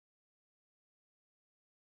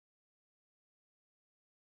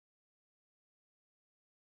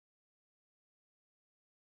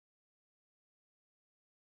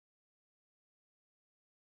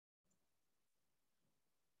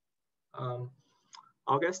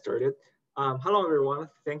I'll get started. Hello, everyone.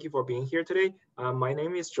 Thank you for being here today. My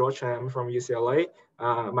name is George. I'm from UCLA.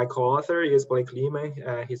 My co-author is Blake Lehman.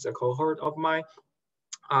 He's a cohort of mine.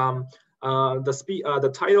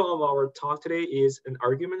 The title of our talk today is an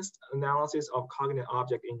arguments analysis of cognate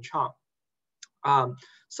object in Chang.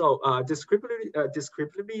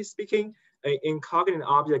 Descriptively speaking, in cognate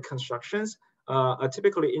object constructions, a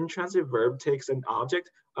typically intransitive verb takes an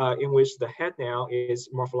object in which the head noun is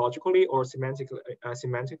morphologically or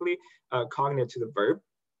semantically cognate to the verb.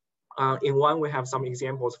 In one, we have some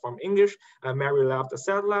examples from English. Mary laughed a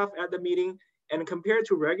sad laugh at the meeting. And compared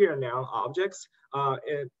to regular noun objects,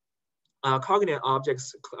 cognate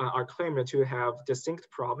objects are claimed to have distinct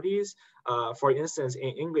properties. For instance,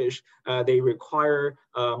 in English, they require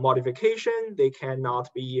modification. They cannot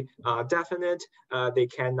be definite. They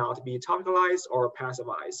cannot be topicalized or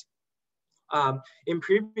passivized. In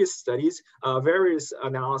previous studies, various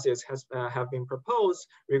analyses have been proposed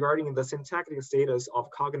regarding the syntactic status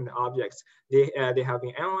of cognate objects. They have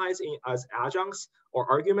been analyzed as adjuncts or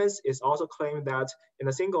arguments. It's also claimed that in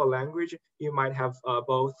a single language, you might have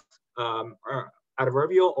both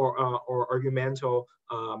adverbial or argumental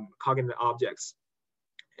cognate objects.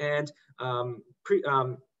 And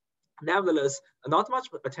nevertheless, not much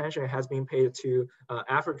attention has been paid to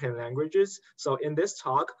African languages. So in this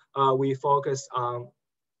talk, we focus on,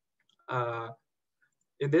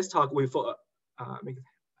 in this talk we will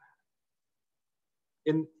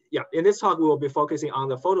be focusing on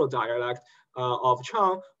the photo dialect of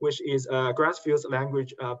Chang, which is Grassfield's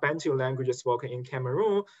language, Bantu language spoken in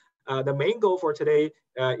Cameroon. The main goal for today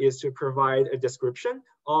is to provide a description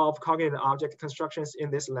of cognate object constructions in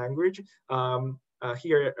this language.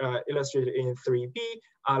 Here illustrated in 3b,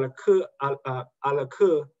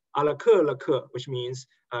 which means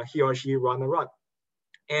he or she run a run.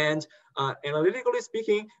 And analytically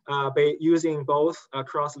speaking, by using both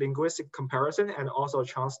cross-linguistic comparison and also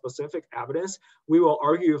Chang-specific evidence, we will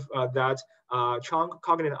argue that Chang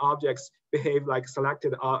cognate objects behave like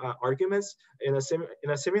selected arguments in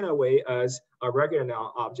a similar way as regular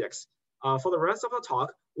noun objects. For the rest of the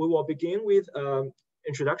talk, we will begin with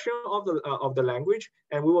introduction of the language,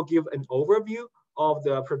 and we will give an overview of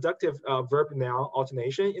the productive verb noun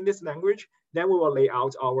alternation in this language. Then we will lay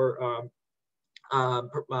out our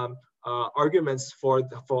arguments for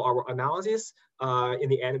our analysis. In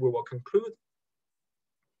the end, we will conclude.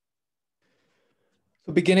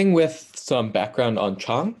 So beginning with some background on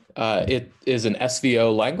Chang, it is an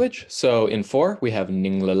SVO language. So in 4, we have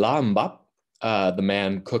Ning Le La Mbap, the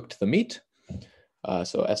man cooked the meat.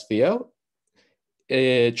 So SVO.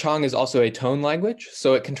 Chang is also a tone language,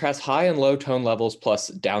 so it contrasts high and low tone levels plus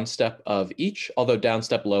downstep of each, although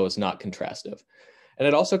downstep low is not contrastive. And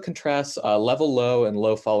it also contrasts level low and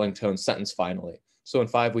low falling tone sentence finally. So in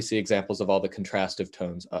 5, we see examples of all the contrastive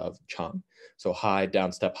tones of Chang. So high,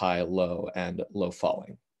 downstep high, low, and low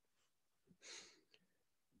falling.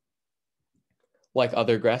 Like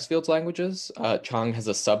other Grassfields languages, Chang has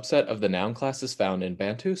a subset of the noun classes found in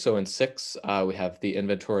Bantu. So in 6, we have the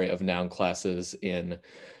inventory of noun classes in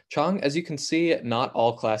Chang. As you can see, not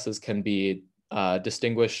all classes can be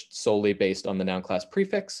distinguished solely based on the noun class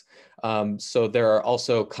prefix. So there are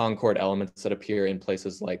also concord elements that appear in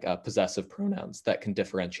places like possessive pronouns that can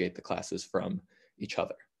differentiate the classes from each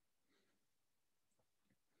other.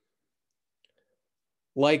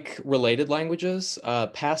 Like related languages,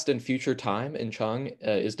 past and future time in Chang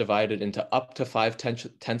is divided into up to 5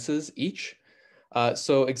 tenses each.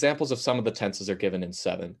 So examples of some of the tenses are given in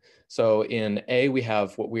 7. So in A, we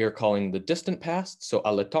have what we are calling the distant past. So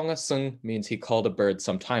alatonga sung means he called a bird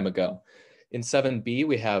some time ago. In 7b,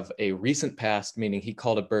 we have a recent past, meaning he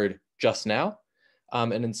called a bird just now.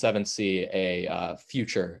 And in 7c, a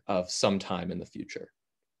future of some time in the future.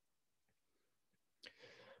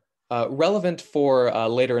 Relevant for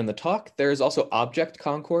later in the talk, there is also object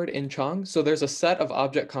concord in Chang. So there's a set of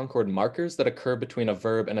object concord markers that occur between a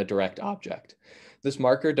verb and a direct object. This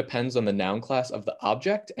marker depends on the noun class of the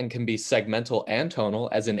object and can be segmental and tonal,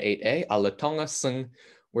 as in 8a, alatonga sung,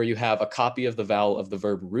 where you have a copy of the vowel of the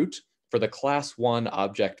verb root for the class 1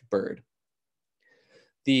 object bird.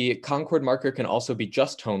 The concord marker can also be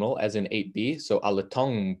just tonal, as in 8b, so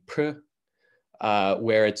alatong pr,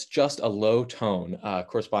 where it's just a low tone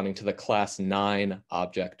corresponding to the class 9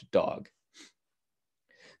 object dog.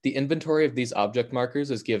 The inventory of these object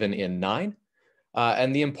markers is given in 9.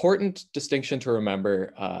 And the important distinction to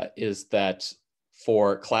remember is that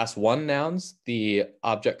for class 1 nouns, the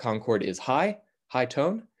object concord is high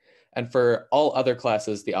tone. And for all other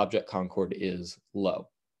classes, the object concord is low.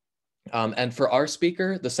 And for our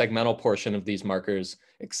speaker, the segmental portion of these markers,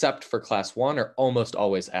 except for class 1, are almost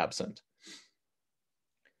always absent.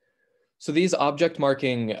 So these object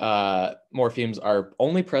marking morphemes are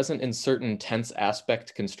only present in certain tense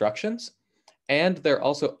aspect constructions, and they're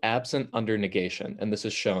also absent under negation, and this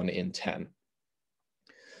is shown in 10.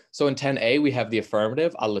 So in 10a, we have the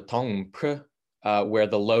affirmative, aletong pr, where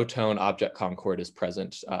the low tone object concord is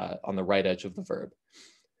present on the right edge of the verb.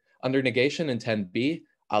 Under negation in 10b,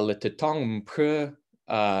 aletong pr,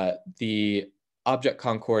 the object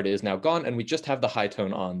concord is now gone, and we just have the high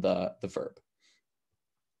tone on the verb.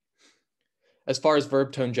 As far as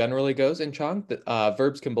verb tone generally goes in Chang,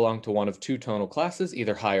 verbs can belong to one of two tonal classes,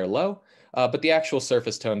 either high or low, but the actual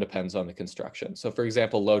surface tone depends on the construction. So for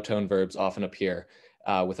example, low tone verbs often appear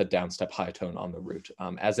with a downstep high tone on the root,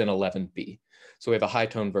 as in 11b. So we have a high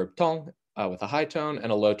tone verb tong with a high tone,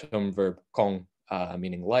 and a low tone verb kong,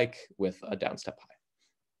 meaning like, with a downstep high.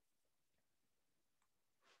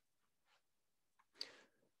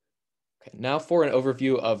 Okay, now for an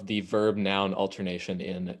overview of the verb-noun alternation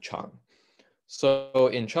in Chang. So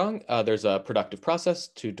in Chang, there's a productive process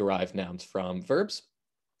to derive nouns from verbs,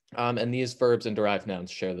 and these verbs and derived nouns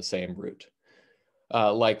share the same root.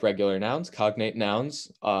 Like regular nouns, cognate nouns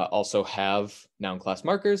also have noun class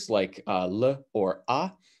markers like le or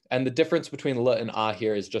a, and the difference between le and a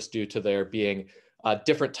here is just due to there being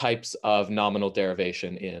different types of nominal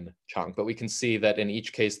derivation in Chang, but we can see that in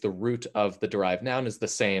each case, the root of the derived noun is the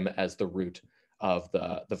same as the root of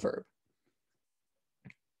the verb.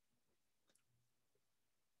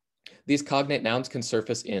 These cognate nouns can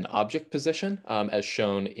surface in object position, as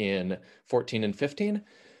shown in 14 and 15.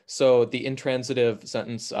 So the intransitive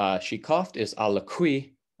sentence, she coughed, is à la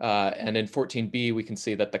qui, and in 14b, we can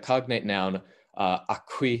see that the cognate noun à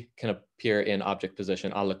qui can appear in object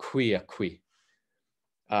position, à la qui, à qui,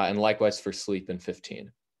 and likewise for sleep in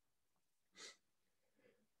 15.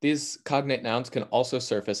 These cognate nouns can also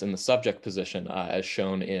surface in the subject position, as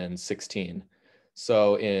shown in 16.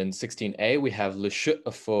 So in 16a, we have le che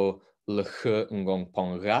fo le che ngong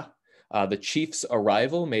pong ra. The chief's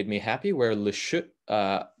arrival made me happy, where le che,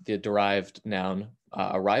 the derived noun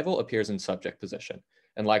arrival, appears in subject position.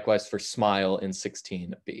 And likewise for smile in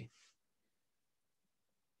 16b.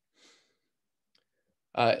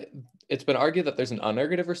 It's been argued that there's an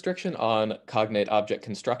unergative restriction on cognate object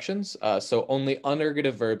constructions. So only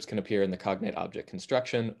unergative verbs can appear in the cognate object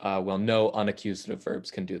construction, while no unaccusative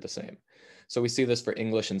verbs can do the same. So we see this for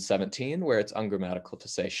English in 17, where it's ungrammatical to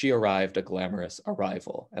say, she arrived a glamorous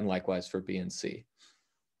arrival, and likewise for B and C.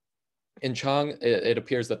 In Chang, it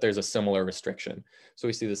appears that there's a similar restriction. So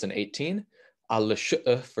we see this in 18. A le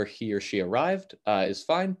che for he or she arrived is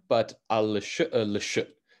fine, but a le che,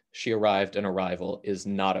 she arrived, an arrival, is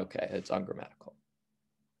not okay. It's ungrammatical.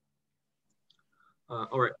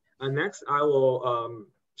 All right. Next, I will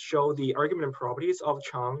show the argument properties of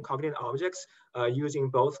Chang cognate objects using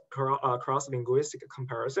both cross-linguistic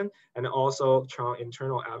comparison and also Chang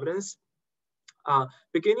internal evidence.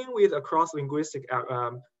 Beginning with a cross-linguistic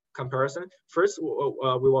comparison, first we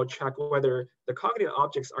will check whether the cognate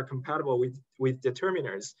objects are compatible with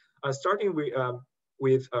determiners. Starting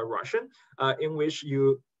with Russian, in which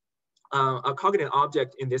a cognate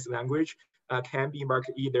object in this language can be marked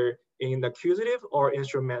either in the accusative or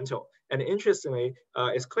instrumental. And interestingly,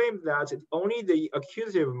 it's claimed that only the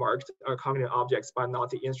accusative marked cognate objects, but not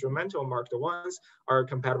the instrumental marked ones, are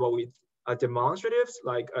compatible with demonstratives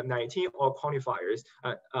like 19 or quantifiers,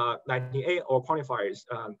 19a or quantifiers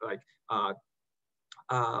like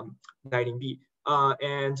 19b.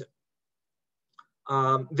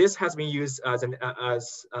 This has been used as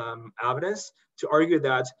evidence to argue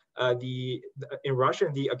that in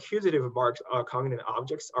Russian, the accusative marked cognate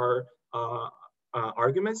objects are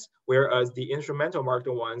arguments, whereas the instrumental marked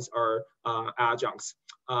ones are adjuncts.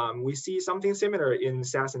 We see something similar in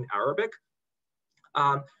Sassanian Arabic.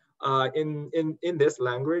 In this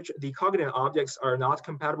language, the cognate objects are not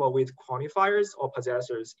compatible with quantifiers or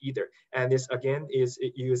possessors either. And this again is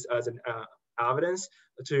used as an evidence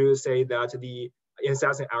to say that in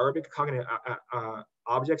Sassanian Arabic, cognate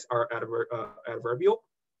objects are adverbial.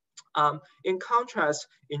 In contrast,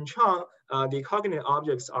 in Chang, the cognate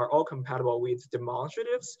objects are all compatible with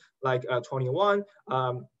demonstratives, like 21.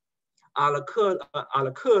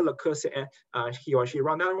 He or she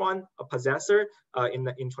run that one. A possessor in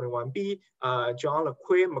 21b. John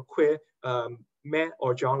Lequay McQuay me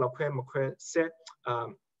or John Lequay McQuay se.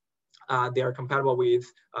 They are compatible with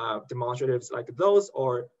demonstratives like those,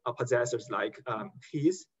 or possessors like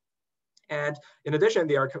his. And in addition,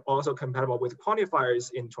 they are also compatible with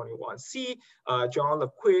quantifiers in 21c. John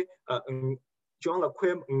Lequay John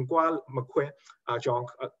LaQuim Ngua McQuinn, John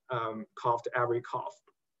coughed every cough.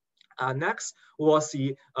 Next, we'll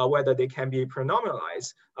see whether they can be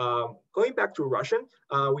pronominalized. Going back to Russian,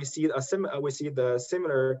 we see the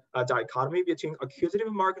similar dichotomy between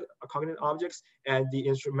accusative marked cognitive objects and the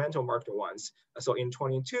instrumental marked ones. So in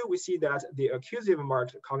 22, we see that the accusative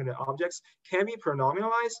marked cognitive objects can be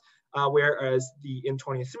pronominalized, whereas in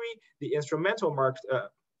 23, the instrumental marked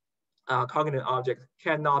cognitive object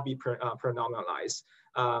cannot be pronominalized.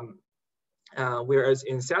 Whereas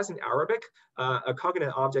in Sassanian Arabic, a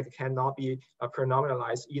cognitive object cannot be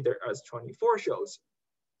pronominalized either, as 24 shows.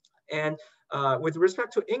 And with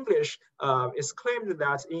respect to English, it's claimed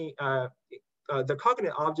that the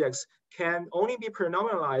cognitive objects can only be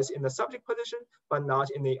pronominalized in the subject position, but not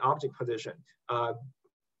in the object position.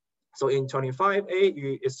 So in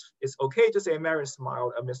 25a, it's okay to say Mary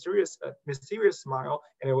smiled a mysterious smile,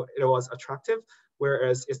 and it was attractive.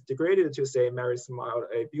 Whereas it's degraded to say Mary smiled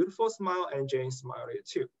a beautiful smile and Jane smiled it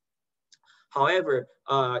too. However,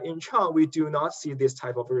 in Chang, we do not see this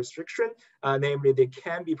type of restriction, namely they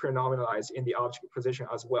can be pronominalized in the object position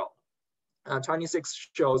as well. 26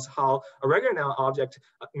 shows how a regular noun object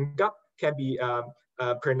ngup can be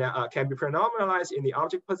pronominalized in the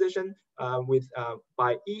object position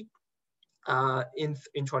by e.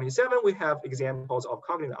 In 27, we have examples of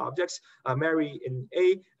cognitive objects. Mary in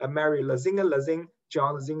A, Mary Lazinga Lazing,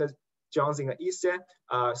 John Zinga Ise.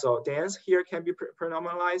 So dance here can be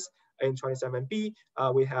pronominalized. In 27b,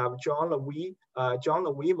 we have John Louis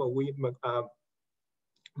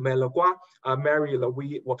Melagua, Mary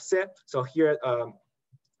Louis Wopse. So here,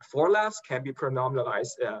 4 laughs can be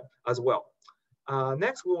pronominalized as well.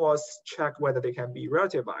 Next, we will check whether they can be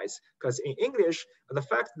relativized, because in English, the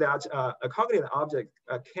fact that a cognitive object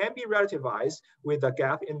can be relativized with a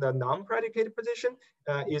gap in the non-predicated position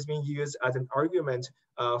is being used as an argument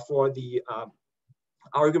for the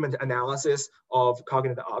argument analysis of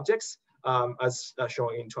cognitive objects. As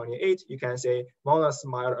shown in 28, you can say Mona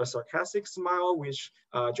smiled a sarcastic smile, which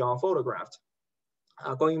John photographed.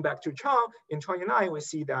 Going back to Chang, in 29, we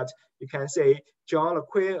see that you can say John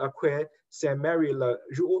acquit said Mary le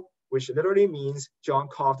jour, which literally means John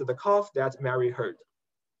coughed the cough that Mary heard.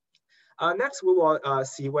 Next, we will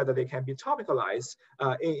see whether they can be topicalized.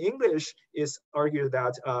 In English, it's argued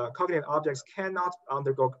that cognitive objects cannot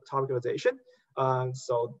undergo topicalization.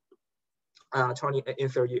 So in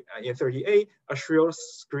 38, a shrill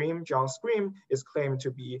scream, John scream, is claimed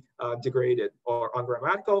to be degraded or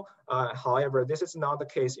ungrammatical. However, this is not the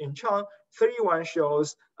case in Chang. 31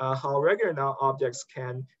 shows how regular noun objects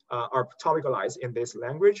are topicalized in this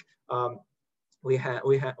language.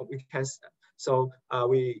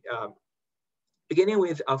 Beginning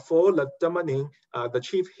with for the dominant, the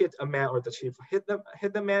chief hit a man or the chief hit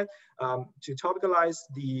the man. To topicalize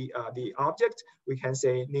the object, we can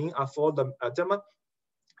say ning for the dema,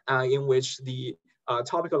 in which the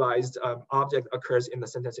topicalized object occurs in the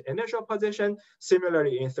sentence initial position.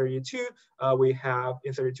 Similarly, in 32, in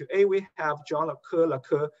 32a, we have John le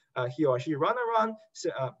he or she run around. So,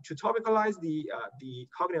 to topicalize the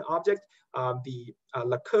cognitive object, the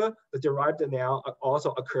derived noun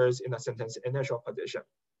also occurs in the sentence initial position.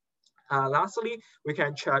 Lastly, we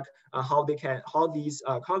can check how these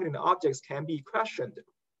cognitive objects can be questioned.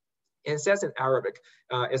 In Sassanian Arabic,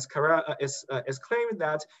 it's claimed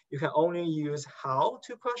that you can only use how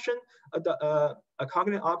to question a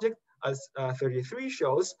cognitive object, as 33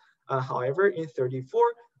 shows. However, in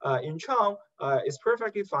 34, in Chang, it's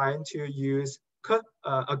perfectly fine to use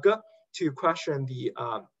a g to question the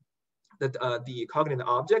cognitive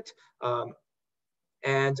object.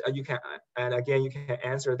 And again, you can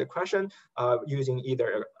answer the question using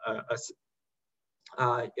either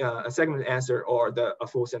a segment answer or a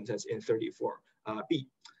full sentence in 34b.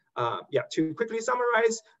 To quickly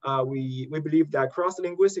summarize, we believe that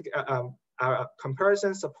cross-linguistic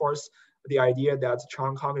comparison supports the idea that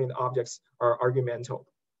Chang cognitive objects are argumental.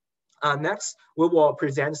 Next, we will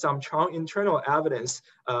present some Chang internal evidence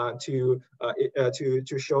to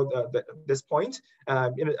show this point.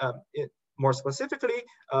 More specifically,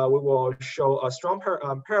 we will show a strong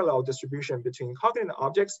parallel distribution between cognitive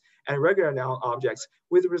objects and regular noun objects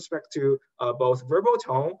with respect to both verbal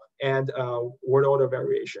tone and word order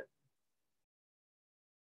variation.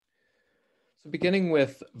 So beginning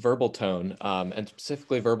with verbal tone, and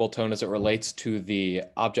specifically verbal tone as it relates to the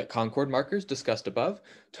object concord markers discussed above,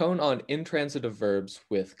 tone on intransitive verbs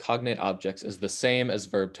with cognate objects is the same as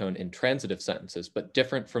verb tone in transitive sentences, but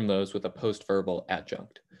different from those with a post-verbal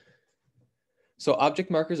adjunct. So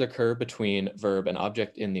object markers occur between verb and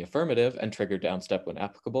object in the affirmative and trigger downstep when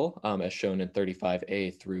applicable, as shown in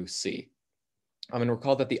 35A through C. And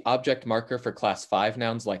recall that the object marker for class 5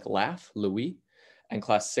 nouns like laugh, Louis, and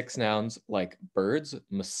class 6 nouns like birds,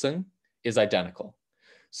 msung, is identical.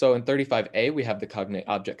 So in 35A, we have the cognate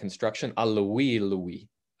object construction, a Louis, Louis,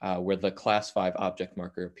 where the class 5 object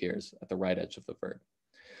marker appears at the right edge of the verb.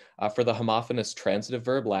 For the homophonous transitive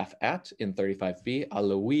verb laugh at in 35B, a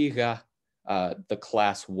Louis ga, the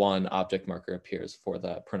class 1 object marker appears for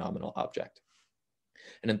the pronominal object.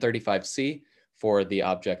 And in 35C, for the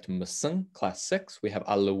object msung, class 6, we have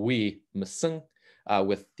a Louis msung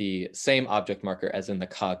with the same object marker as in the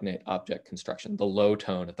cognate object construction, the low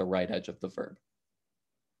tone at the right edge of the verb.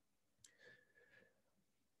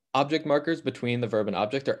 Object markers between the verb and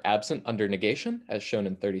object are absent under negation, as shown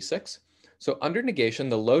in 36. So under negation,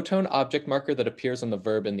 the low tone object marker that appears on the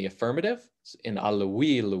verb in the affirmative, in a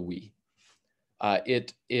Louis, Louis,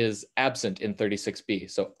 it is absent in 36B.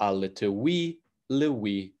 So a Louis,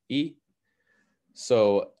 Louis, e.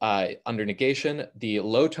 So under negation, the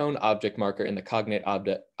low tone object marker in the cognate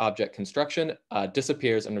object construction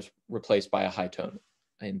disappears and is replaced by a high tone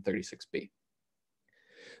in 36B.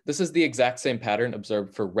 This is the exact same pattern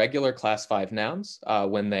observed for regular class 5 nouns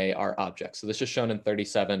when they are objects. So this is shown in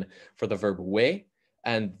 37 for the verb wei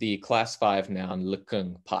and the class 5 noun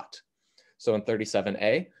lekeng pot. So in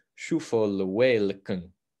 37A, shufo le wei lekeng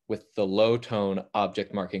with the low tone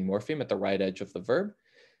object marking morpheme at the right edge of the verb.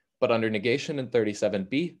 But under negation in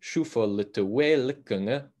 37B, shufo le te wei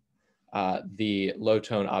lekeng, the low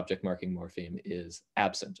tone object marking morpheme is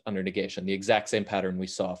absent under negation, the exact same pattern we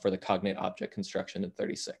saw for the cognate object construction in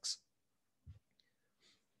 36.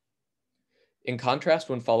 In contrast,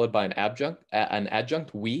 when followed by an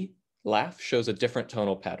adjunct, we, laugh, shows a different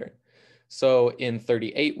tonal pattern. So in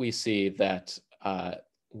 38, we see that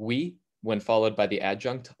we, when followed by the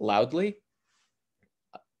adjunct loudly,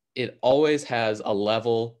 it always has a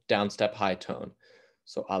level downstep high tone.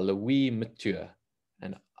 So à Louis Mathieu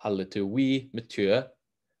and à Louis Mathieu,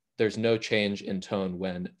 there's no change in tone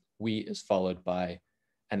when we is followed by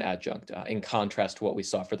an adjunct, in contrast to what we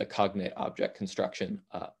saw for the cognate object construction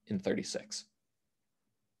in 36.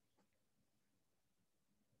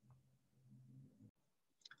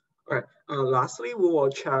 All right. Lastly, we will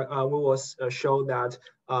check. We will show that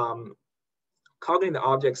cognate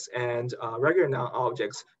objects and regular noun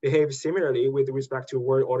objects behave similarly with respect to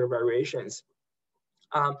word order variations.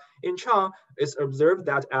 In Chang, it's observed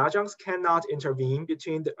that adjuncts cannot intervene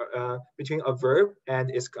between a verb and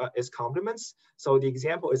its complements. So the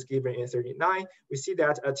example is given in 39. We see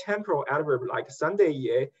that a temporal adverb like Sunday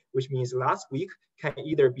ye, which means last week, can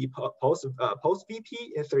either be post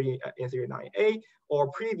VP in 39A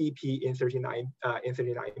or pre VP in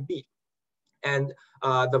 39B. And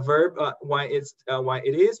the verb when it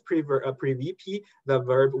is pre VP, the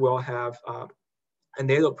verb will have a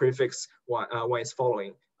nasal prefix when it's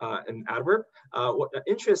following an adverb.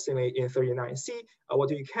 Interestingly, in 39C,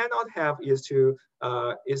 what you cannot have is to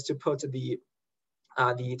put the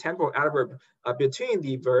temporal adverb between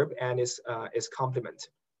the verb and its complement.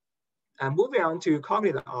 And moving on to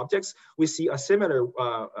cognate objects, we see a similar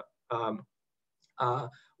word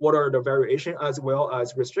order variation as well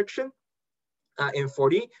as restriction. In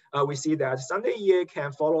 40, we see that Sunday ye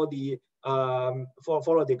can follow the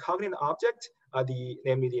cognate object,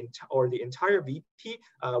 namely the entire VP,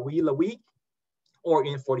 we Louis, or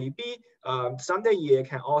in 40B, Sunday ye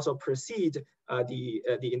can also precede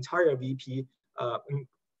the entire VP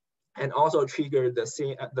and also trigger the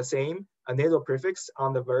same nasal prefix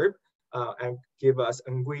on the verb and give us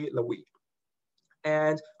ngui Louis.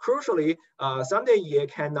 And crucially, Sunday ye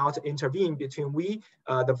cannot intervene between we,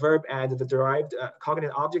 the verb, and the derived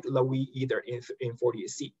cognate object Louis either in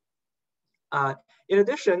 40C. In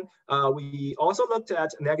addition, we also looked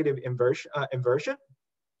at negative inversion.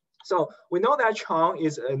 So we know that Chang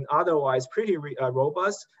is an otherwise pretty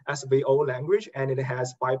robust SVO language, and it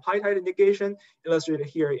has bipartite negation illustrated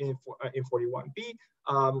here in 41B.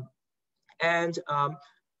 And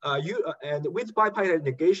with bipartite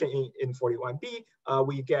negation in 41B,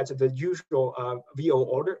 we get the usual VO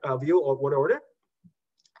word order.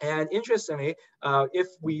 And interestingly, if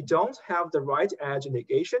we don't have the right edge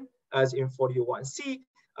negation, as in 41C,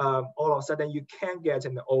 all of a sudden you can get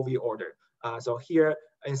an OV order. So here,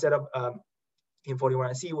 instead of in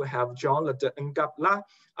 41C, we have John le de ngap la,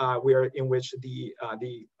 where in which the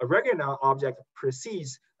regular noun object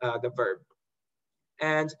precedes the verb.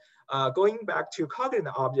 And going back to cognate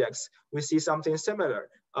objects, we see something similar.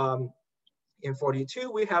 In 42,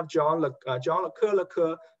 we have John le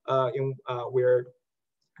ke, where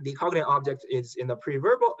the cognate object is in the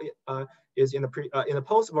pre-verbal, is in the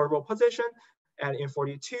post-verbal position, And in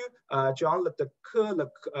 42, John le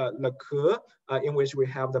que, in which we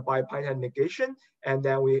have the bipartite negation, and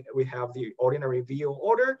then we have the ordinary VO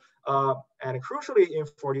order. And crucially, in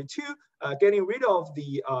 42, getting rid of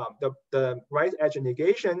the right edge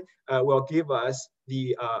negation will give us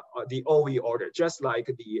the OV order, just like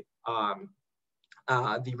the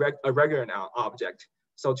regular noun object.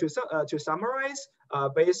 So to summarize,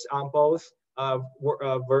 based on both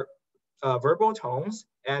verbal tones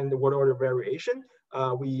and word order variation,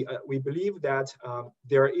 we believe that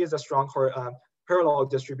there is a strong parallel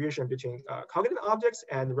distribution between cognitive objects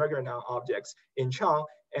and regular noun objects in Chang.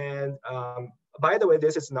 And by the way,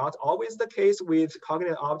 this is not always the case with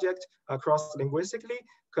cognitive object cross-linguistically,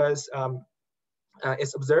 because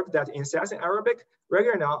it's observed that in Saxon Arabic,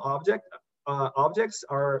 regular noun objects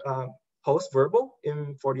are post-verbal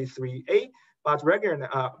in 43a, but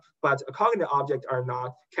but cognitive objects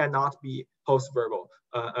cannot be post-verbal,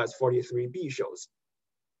 as 43b shows.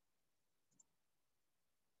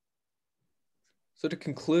 So to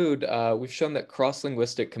conclude, we've shown that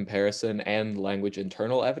cross-linguistic comparison and language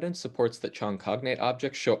internal evidence supports that Chang cognate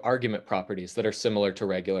objects show argument properties that are similar to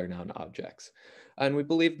regular noun objects. And we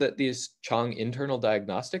believe that these Chang internal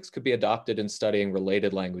diagnostics could be adopted in studying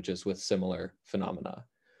related languages with similar phenomena.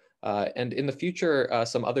 And in the future,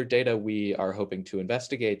 some other data we are hoping to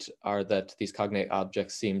investigate are that these cognate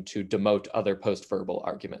objects seem to demote other post-verbal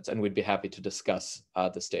arguments, and we'd be happy to discuss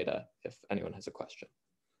this data if anyone has a question.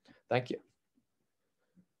 Thank you.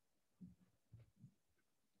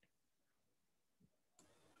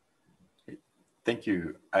 Thank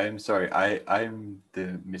you. I'm sorry, I'm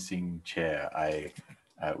the missing chair. I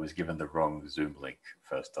was given the wrong Zoom link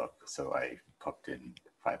first off, so I popped in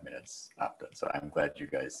 5 minutes after. So I'm glad you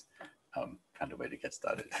guys found a way to get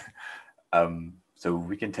started. So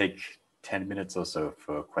we can take 10 minutes or so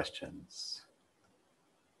for questions.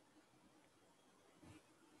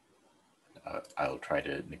 I'll try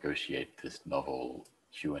to negotiate this novel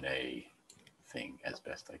Q&A thing as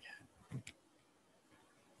best I can.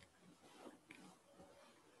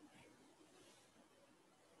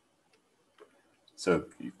 So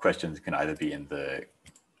questions can either be in the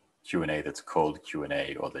Q&A that's called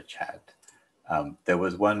Q&A or the chat. There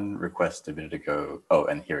was one request a minute ago. Oh,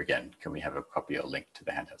 and here again, can we have a copy or link to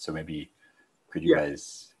the handout? So maybe could you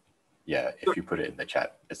guys, if you put it in the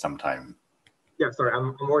chat at some time. Yeah, sorry,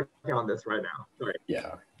 I'm working on this right now. Sorry.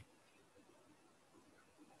 Yeah.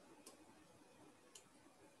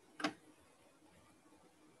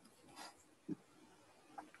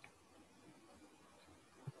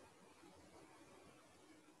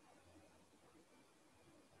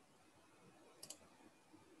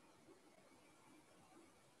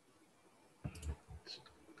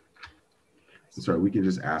 Sorry, we can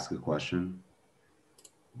just ask a question.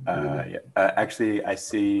 Actually, I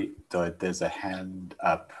see there's a hand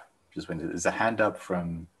up. Just when there's a hand up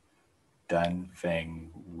from Dan Feng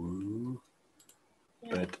Wu,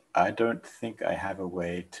 but I don't think I have a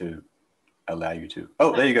way to allow you to.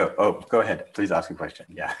 Oh, there you go. Oh, go ahead. Please ask a question.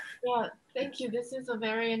 Yeah. Yeah, thank you. This is a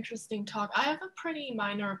very interesting talk. I have a pretty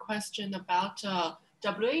minor question about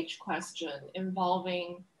WH question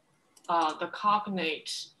involving the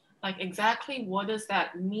cognate. Like exactly what does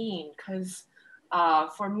that mean? Because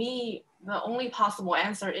for me, the only possible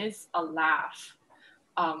answer is a laugh.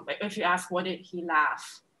 If you ask, what did he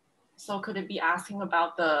laugh? So could it be asking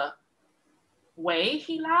about the way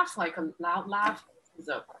he laughs, like a loud laugh, is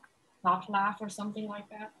a soft laugh or something like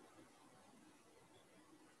that?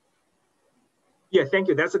 Yeah, thank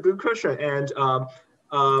you. That's a good question.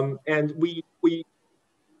 And we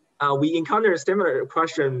encountered a similar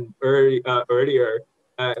question earlier,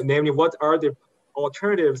 namely, what are the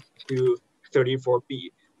alternatives to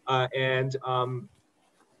 34B?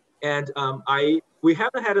 We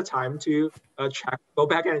haven't had a time to go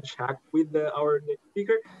back and check with our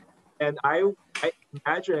speaker, and I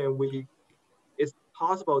imagine it's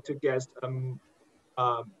possible to get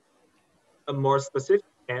a more specific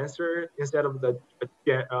answer instead of the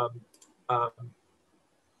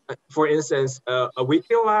for instance, a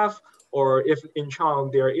weakly laugh, or if in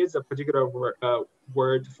Chang there is a particular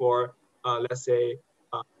word for, let's say,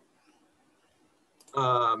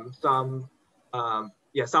 some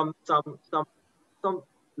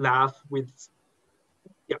laugh with,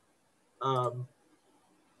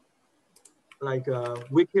 like a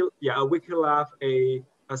wicked laugh, a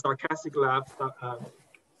sarcastic laugh,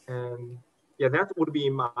 and that would be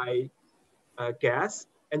my guess.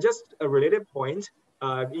 And just a related point,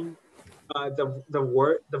 in the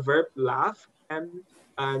verb laugh can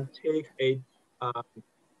take a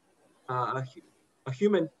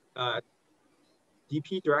human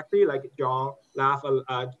DP directly, like John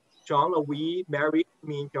John Louis married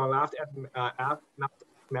means John left and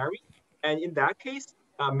married. And in that case,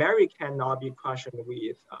 Mary cannot be questioned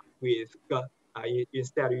with God.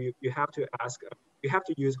 Instead, you have to ask, you have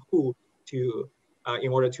to use who to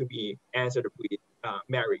in order to be answered with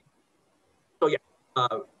Mary. So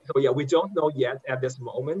yeah, we don't know yet at this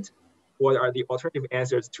moment what are the alternative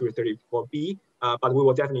answers to 34B, but we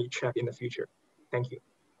will definitely check in the future. Thank you.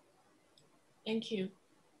 Thank you.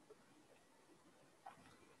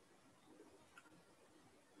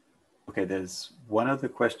 Okay, there's one other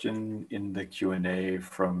question in the Q&A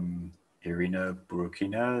from Irina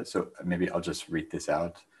Burkina. So maybe I'll just read this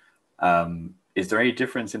out. Is there any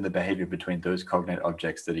difference in the behavior between those cognate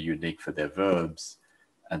objects that are unique for their verbs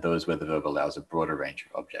and those where the verb allows a broader range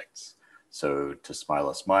of objects? So to smile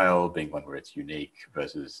a smile being one where it's unique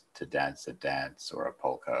versus to dance a dance or a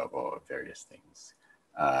polka or various things.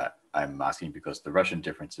 I'm asking because the Russian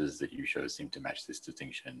differences that you show seem to match this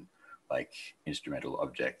distinction, like instrumental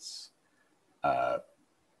objects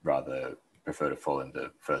rather prefer to fall in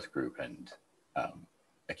the first group and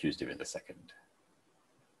accusative in the second.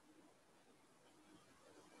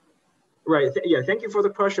 Right. Yeah. Thank you for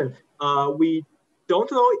the question. We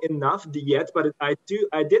don't know enough yet, but I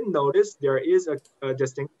did notice there is a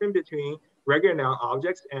distinction between regular noun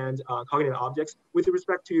objects and cognate objects with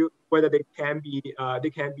respect to whether they can be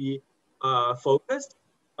focused.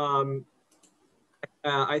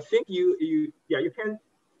 I think you can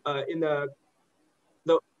in the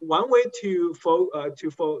one way to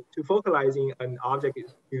focalizing an object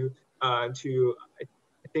is to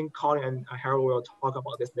I think Colin and Harold will talk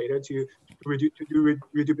about this later to do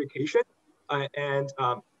reduplication and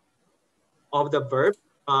of the verb.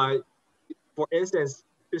 For instance,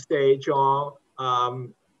 to say John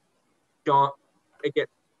again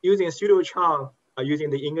using pseudo Chang using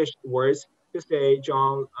the English words to say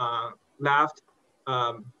John laughed.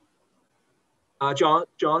 John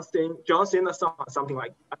sang a song, something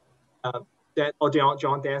like that, or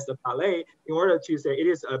John danced a ballet. In order to say it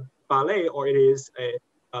is a ballet or it is a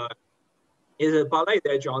ballet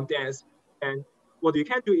that John danced, and what you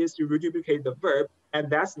can do is to reduplicate the verb, and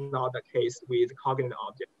that's not the case with cognate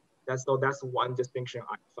object. That's one distinction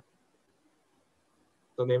I found.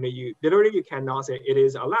 So namely, you cannot say it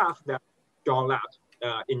is a laugh that John laughed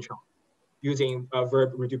in Chang using a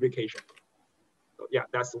verb reduplication. So yeah,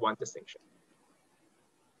 that's one distinction.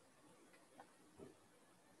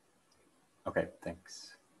 Okay,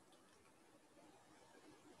 thanks.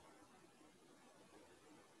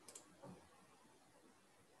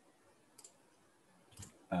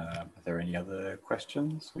 Are there any other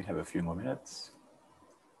questions? We have a few more minutes.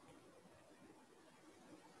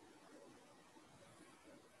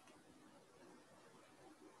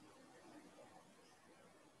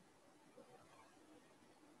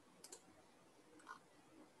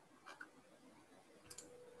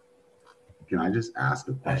 Can I just ask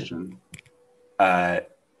a question?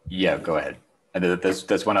 Yeah, go ahead. And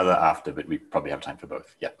there's one other after, but we probably have time for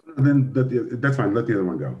both. Yeah. Then that's fine. Let the other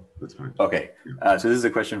one go. That's fine. Okay. So this is a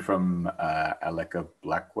question from Aleka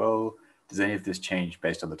Blackwell. Does any of this change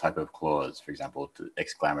based on the type of clause, for example, to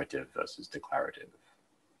exclamative versus declarative?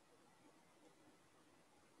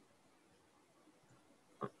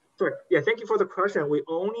 Sorry. Yeah, thank you for the question. We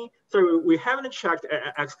haven't checked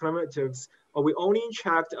exclamatives, or we only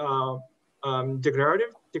checked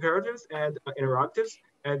declaratives and interrogatives,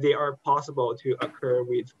 and they are possible to occur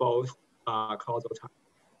with both causal types.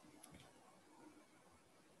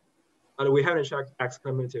 But we haven't checked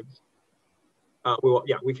exclamatives.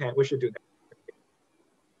 We should do that.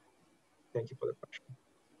 Thank you for the question.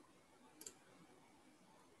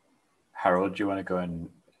 Harold, do you want to go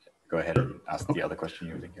ahead and ask the other question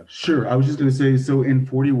you were thinking of? Sure. I was just going to say, so in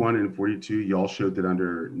 41 and 42, y'all showed that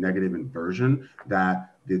under negative inversion that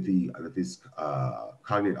this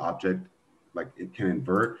cognate object, like it can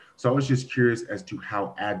invert. So I was just curious as to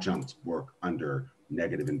how adjuncts work under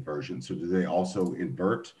negative inversion. So do they also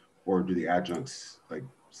invert, or do the adjuncts like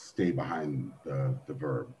stay behind the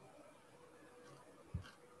verb?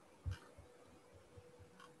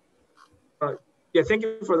 Yeah, thank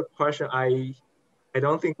you for the question. I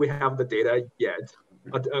don't think we have the data yet,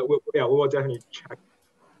 but we will definitely check.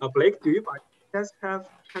 Blake, do you by chance have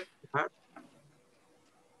checked that?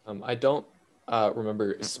 I don't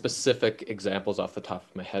remember specific examples off the top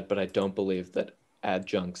of my head, but I don't believe that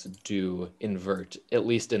adjuncts do invert, at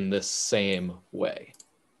least in this same way.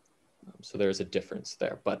 So there's a difference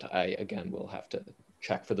there, but I, again, will have to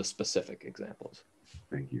check for the specific examples.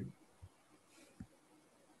 Thank you.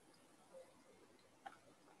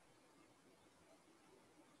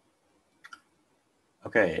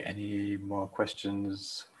 Okay, any more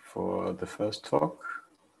questions for the first talk?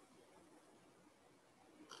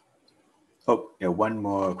 Oh, yeah, one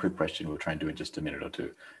more quick question. We'll try and do in just a minute or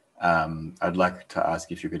two. I'd like to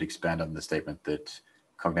ask if you could expand on the statement that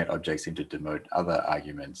cognate objects seem to denote other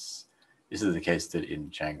arguments. This is the case that in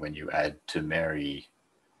Chang, when you add to Mary,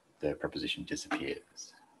 the preposition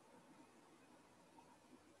disappears.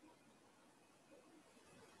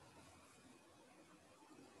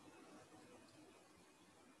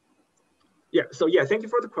 Yeah, so yeah, thank you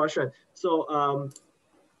for the question. So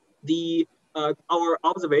our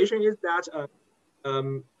observation is that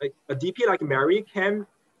a DP like Mary can,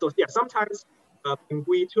 so yeah, sometimes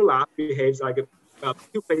Pingui to left behaves like a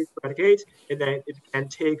two-place predicate, and then it can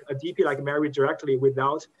take a DP like Mary directly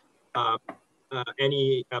without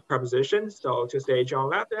any preposition. So to say John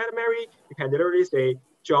left and Mary, you can literally say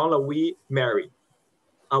John Louis Mary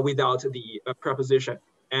without the preposition.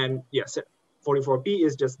 And yes, 44B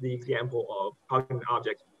is just the example of cognate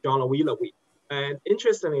object, John Louis Louis. And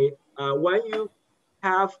interestingly, when you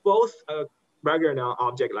have both a regular noun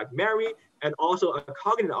object like Mary and also a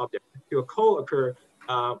cognate object to co-occur,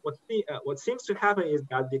 what seems to happen is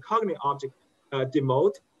that the cognate object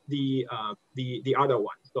demote the other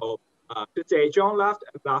one. So to say John left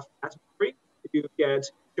and left at Mary, you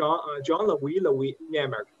get John Louis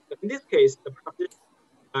Mary. In this case, the preposition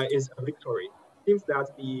is a victory. It seems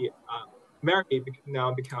that the Mary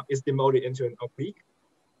now is demoted into an oblique.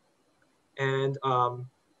 And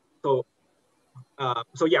so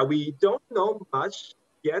yeah, we don't know much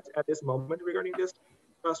yet at this moment regarding this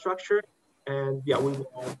structure. And yeah, we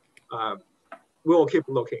will keep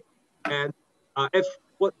looking. And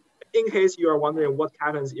in case you are wondering what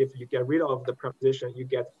happens if you get rid of the preposition, you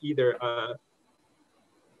get either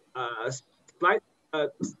a slight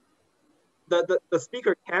the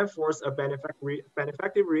speaker can force a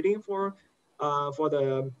benefactive reading for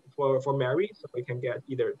Mary, so we can get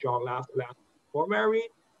either John left for Mary,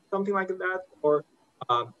 something like that,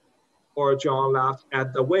 or John left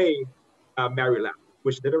at the way Mary left,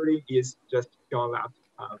 which literally is just John left,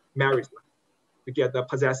 Mary's left, to get the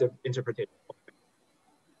possessive interpretation.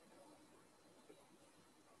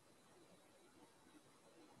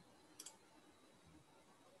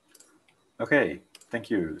 Okay, thank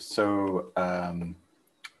you. So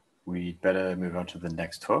we better move on to the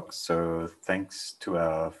next talk. So thanks to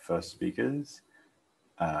our first speakers.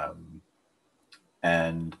 So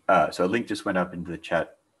a link just went up into the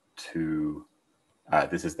chat to,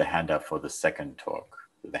 this is the handout for the second talk,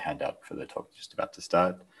 the handout for the talk just about to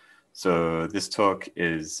start. So this talk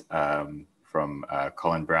is from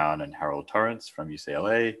Colin Brown and Harold Torrance from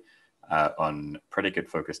UCLA on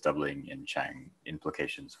predicate-focused doubling in Chang,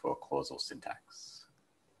 implications for clausal syntax.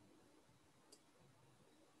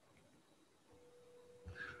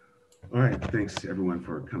 All right, thanks everyone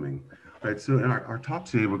for coming. All right, so in our talk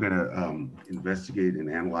today, we're going to investigate and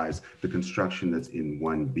analyze the construction that's in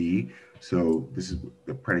 1B. So this is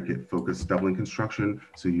the predicate-focused doubling construction.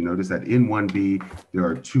 So you notice that in 1B, there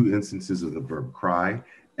are two instances of the verb cry,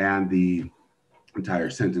 and the entire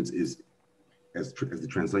sentence is, as the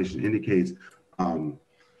translation indicates,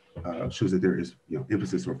 shows that there is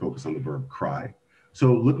emphasis or focus on the verb cry.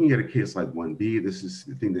 So looking at a case like 1B, this is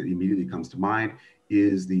the thing that immediately comes to mind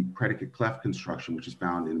is the predicate clef construction, which is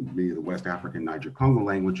found in many of the West African Niger-Congo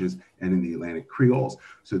languages and in the Atlantic Creoles.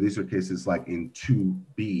 So these are cases like in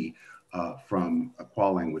 2B from a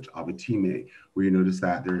Kwa language, Abitime, where you notice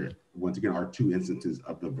that there, once again, are two instances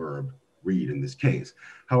of the verb read in this case.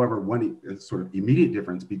 However, one sort of immediate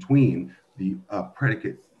difference between the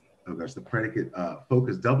predicate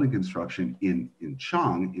focused doubling construction in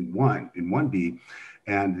Chang in 1B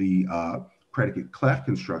and the predicate clef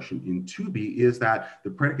construction in 2B is that the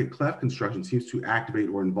predicate clef construction seems to activate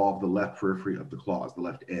or involve the left periphery of the clause, the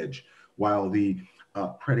left edge, while the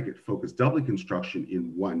predicate focused doubling construction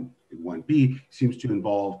in 1B seems to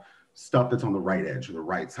involve stuff that's on the right edge or the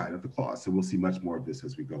right side of the clause. So we'll see much more of this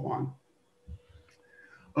as we go on.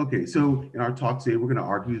 Okay, so in our talk today, we're going to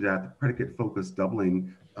argue that the predicate-focused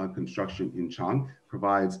doubling construction in Chang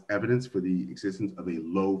provides evidence for the existence of a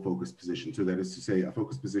low focus position. So that is to say, a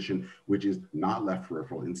focus position which is not left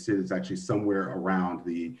peripheral. Instead, it's actually somewhere around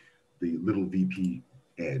the little VP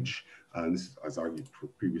edge. This is argued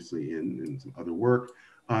previously in some other work.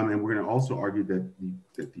 And we're going to also argue that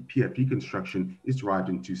the PFD construction is derived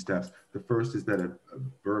in two steps. The first is that a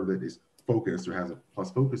verb that is focused or has a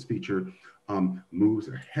plus focus feature moves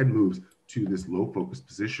or head moves to this low focus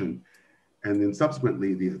position. And then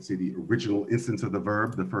subsequently, let's say the original instance of the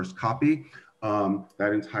verb, the first copy,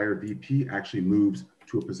 that entire VP actually moves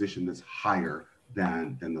to a position that's higher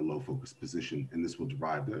than the low focus position. And this will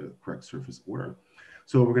derive the correct surface order.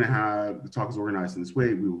 So we're going to have, the talk is organized in this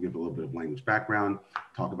way. We will give a little bit of language background,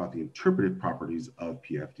 talk about the interpretive properties of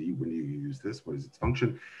PFD. When do you use this? What is its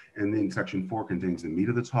function? And then section 4 contains the meat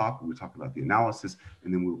of the talk. We'll talk about the analysis,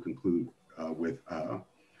 and then we'll conclude with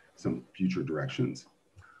some future directions.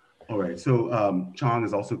 All right, so Chong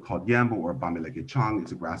is also called Yambo or Bamileke Chong.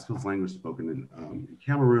 It's a Grassfields language spoken in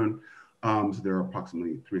Cameroon. So there are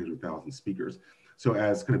approximately 300,000 speakers. So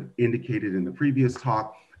as kind of indicated in the previous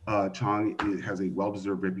talk, Chong has a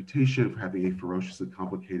well-deserved reputation for having a ferociously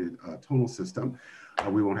complicated tonal system.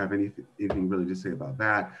 We won't have anything really to say about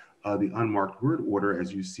that. The unmarked word order,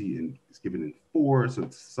 as you see, is given in 4. So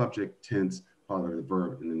it's subject, tense, followed by the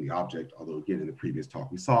verb, and then the object. Although again, in the previous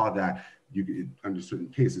talk, we saw that you could, under certain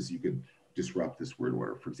cases, you could disrupt this word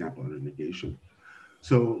order, for example, under negation.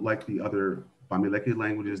 So like the other Bamileke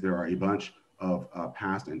languages, there are a bunch of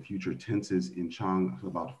past and future tenses in Chong,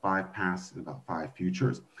 about 5 past and about 5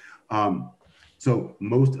 futures. So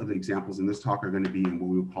most of the examples in this talk are going to be in what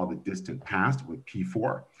we would call the distant past with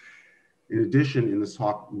P4. In addition, in this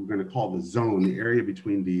talk, we're going to call the zone, the area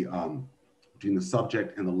between the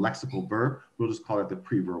subject and the lexical verb. We'll just call it the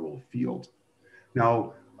preverbal field.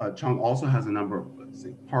 Now, Chong also has a number of, let's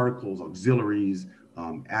say, particles, auxiliaries,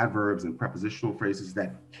 adverbs, and prepositional phrases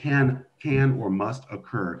that can or must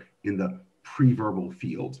occur in the preverbal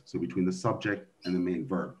field, so between the subject and the main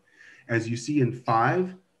verb. As you see in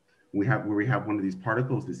 5, where we have one of these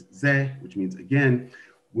particles, this ze, which means again,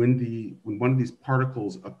 when one of these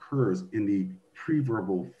particles occurs in the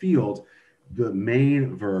preverbal field, the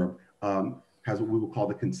main verb has what we will call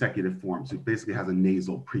the consecutive form. So it basically has a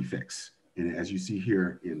nasal prefix. And as you see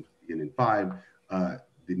here in 5,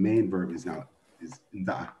 the main verb is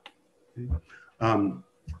da.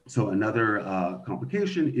 So another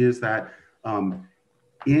complication is that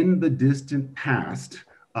in the distant past,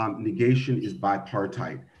 negation is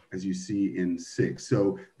bipartite, as you see in 6.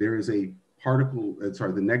 So there is a particle,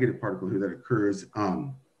 the negative particle here that occurs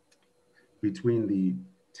between the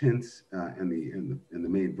tense and the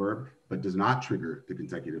main verb, but does not trigger the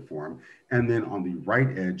consecutive form. And then on the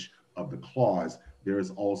right edge of the clause, there is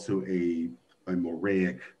also a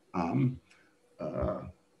Moraic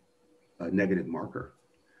negative marker.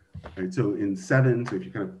 Right, so in 7, so if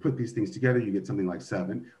you kind of put these things together, you get something like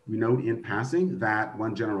 7. We note in passing that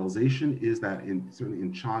one generalization is that certainly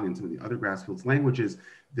in Chong and some of the other Grassfields languages,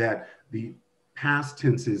 that the past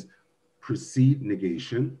tenses precede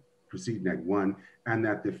negation, precede neg1, and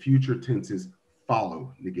that the future tenses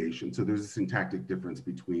follow negation. So there's a syntactic difference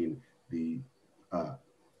between the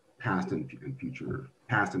past and future,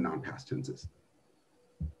 past and non-past tenses.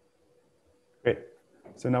 Great.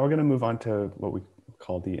 So now we're going to move on to what we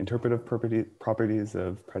call the interpretive properties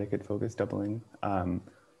of predicate-focused doubling.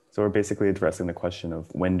 So we're basically addressing the question of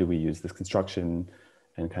when do we use this construction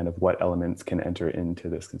and kind of what elements can enter into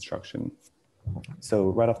this construction. So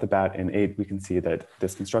right off the bat in 8, we can see that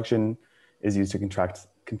this construction is used to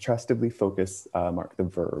contrastively focus mark the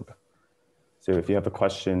verb. So if you have a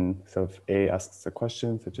question, so if A asks a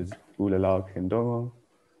question such as "Ulala kendongo,"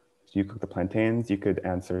 so you cook the plantains, you could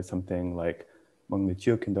answer something like "Mong le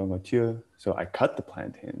tiu kendongo tiu," so I cut the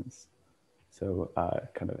plantains. So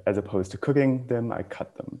kind of as opposed to cooking them, I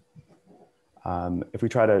cut them. If we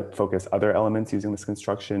try to focus other elements using this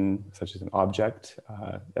construction, such as an object,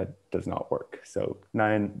 that does not work. So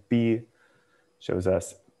 9b shows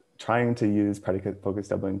us trying to use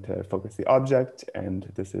predicate-focused doubling to focus the object,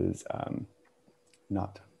 and this is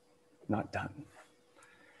not done.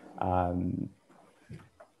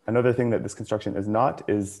 Another thing that this construction is not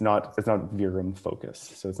virum focus.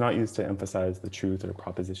 So it's not used to emphasize the truth or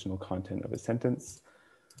propositional content of a sentence.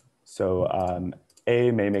 So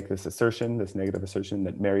A may make this assertion, this negative assertion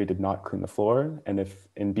that Mary did not clean the floor. And if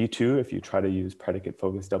in B2, if you try to use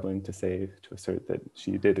predicate-focused doubling to assert that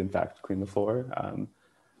she did in fact clean the floor,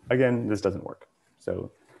 again, this doesn't work.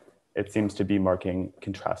 So it seems to be marking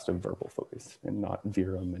contrastive verbal focus and not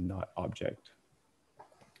virum and not object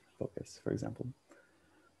focus, for example.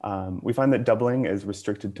 We find that doubling is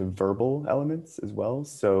restricted to verbal elements as well.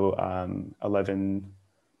 So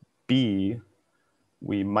 11b,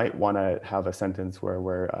 we might want to have a sentence where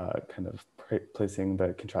we're kind of placing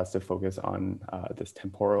the contrastive focus on this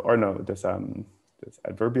temporal, or no, this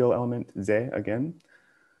adverbial element, ze again,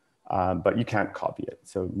 but you can't copy it.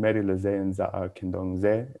 So meri le ze and za'a kendong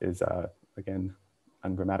ze is again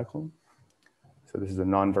ungrammatical. So this is a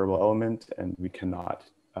non-verbal element and we cannot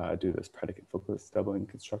do this predicate focus doubling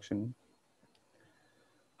construction.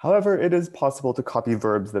 However, it is possible to copy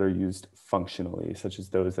verbs that are used functionally, such as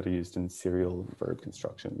those that are used in serial verb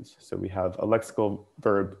constructions. So we have a lexical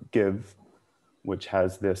verb give, which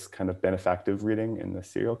has this kind of benefactive reading in the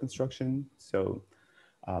serial construction. So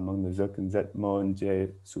Among the zuk and zet mo and je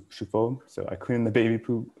shufo. So I clean the baby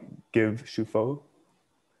poop, give shufo.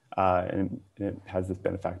 And it has this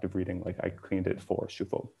benefactive reading, like I cleaned it for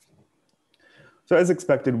shufo. So as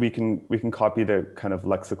expected, we can copy the kind of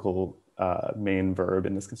lexical main verb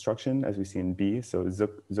in this construction, as we see in B. So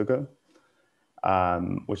zuga,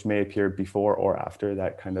 which may appear before or after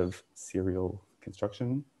that kind of serial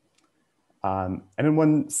construction. And in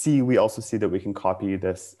 1C, we also see that we can copy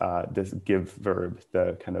this, this give verb,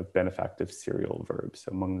 the kind of benefactive serial verb.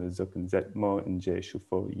 So among the zuk and zet mo and je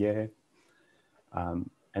shufo ye.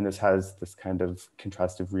 And this has this kind of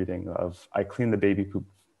contrastive reading of I clean the baby poop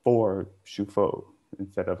for shufo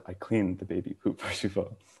instead of I clean the baby poop for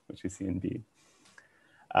shufo, which we see in B.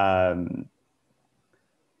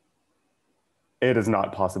 It is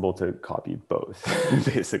not possible to copy both,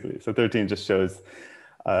 basically. So 13 just shows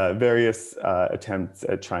various attempts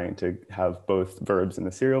at trying to have both verbs in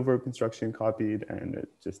the serial verb construction copied, and it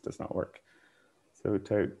just does not work. So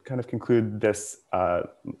to kind of conclude this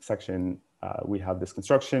section, we have this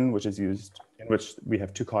construction, which is used in which we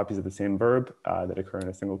have two copies of the same verb that occur in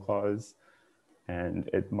a single clause, and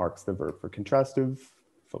it marks the verb for contrastive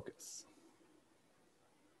focus.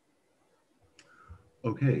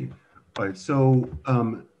 Okay, all right, so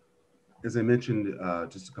as I mentioned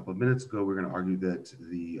just a couple of minutes ago, we're going to argue that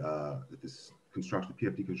this construction, the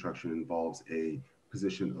PFD construction, involves a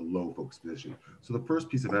position, a low focus position. So the first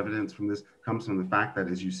piece of evidence from this comes from the fact that,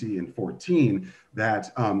 as you see in 14,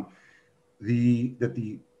 that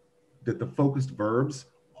the focused verbs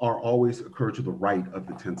are always occur to the right of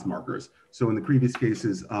the tense markers. So in the previous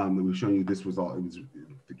cases that we've shown you, this was all, it was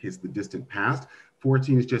the case of the distant past.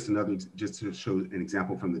 14 is just another, just to show an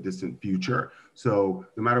example from the distant future. So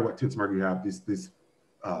no matter what tense marker you have, this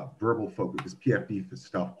verbal focus, this PFD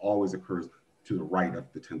stuff always occurs to the right of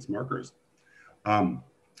the tense markers.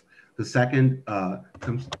 The second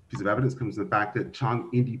piece of evidence comes from the fact that Chang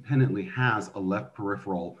independently has a left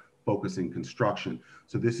peripheral focusing construction.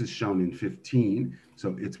 So this is shown in 15.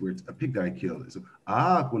 So it's where it's a pig that I killed. So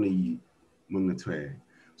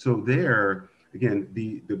so there, again,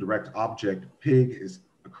 the direct object pig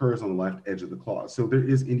occurs on the left edge of the clause. So there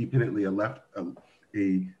is independently a left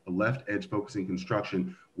edge focusing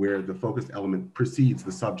construction where the focused element precedes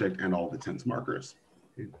the subject and all the tense markers.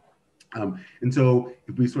 Okay. And so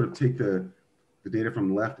if we sort of take the data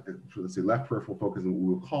from left, let's say left peripheral focus, and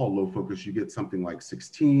what we'll call low focus, you get something like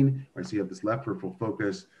 16, right? So you have this left peripheral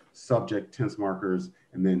focus, subject, tense markers,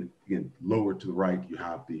 and then again, lower to the right, you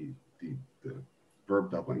have the verb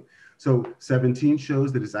doubling. So 17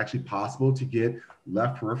 shows that it's actually possible to get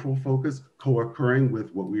left peripheral focus co-occurring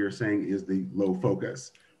with what we are saying is the low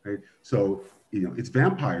focus, right? So, you know, it's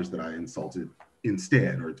vampires that I insulted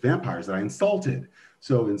instead, or it's vampires that I insulted.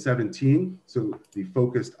 So in 17, so the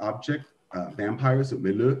focused object, vampires, so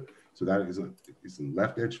mele, so that is a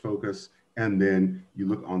left edge focus. And then you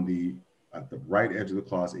look on the right edge of the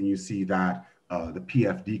clause and you see that the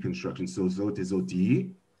PFD construction, so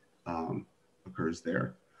zoti occurs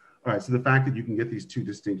there. All right, so the fact that you can get these two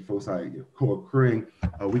distinct foci co-occurring,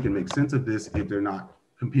 we can make sense of this if they're not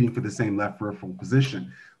competing for the same left peripheral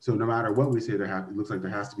position. So no matter what we say, it looks like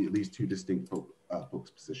there has to be at least two distinct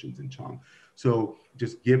focus positions in Chang. So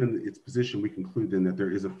just given its position, we conclude then that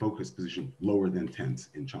there is a focus position lower than tense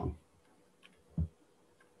in Chang.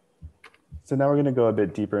 So now we're going to go a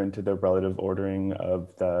bit deeper into the relative ordering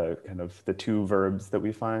of the kind of the two verbs that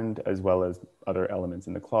we find, as well as other elements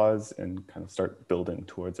in the clause, and kind of start building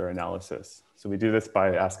towards our analysis. So we do this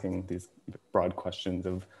by asking these broad questions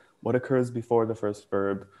of what occurs before the first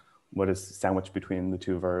verb, what is sandwiched between the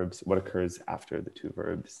two verbs, what occurs after the two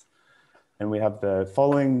verbs. And we have the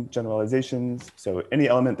following generalizations. So any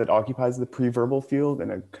element that occupies the pre-verbal field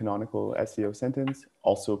in a canonical SEO sentence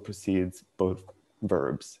also precedes both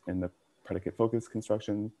verbs in the predicate focus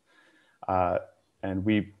construction. And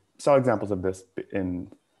we saw examples of this in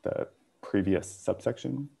the previous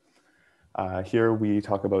subsection. Here we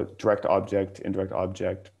talk about direct object, indirect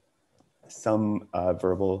object, some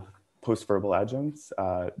post-verbal adjuncts.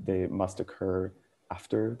 They must occur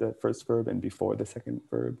after the first verb and before the second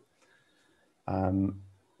verb.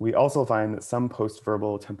 We also find that some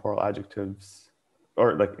post-verbal temporal adjectives,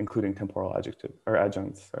 or like including temporal adjective or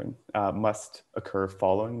adjuncts, sorry, must occur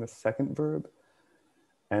following the second verb.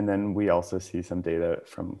 And then we also see some data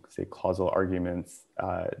from, say, clausal arguments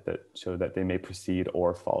that show that they may precede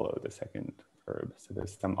or follow the second verb. So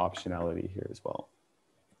there's some optionality here as well.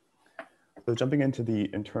 So jumping into the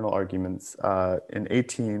internal arguments, in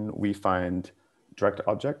 18, we find direct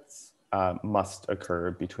objects must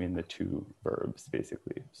occur between the two verbs,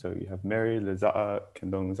 basically. So you have Mary, le za'a,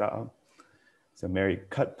 kendong za'a. So Mary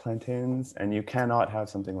cut plantains, and you cannot have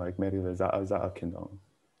something like Mary le za'a kindong.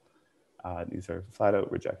 These are flat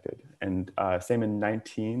out rejected. And same in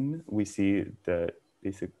 19, we see the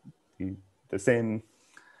same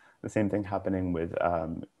thing happening with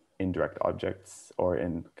indirect objects or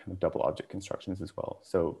in kind of double object constructions as well.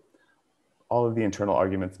 So all of the internal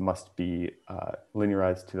arguments must be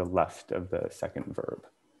linearized to the left of the second verb.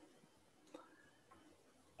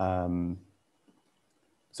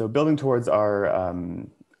 So building towards our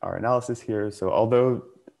analysis here. So although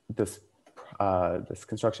this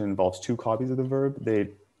construction involves two copies of the verb,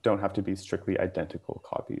 they don't have to be strictly identical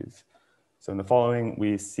copies. So in the following,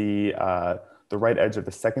 we see the right edge of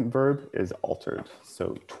the second verb is altered.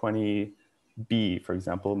 So 20b, for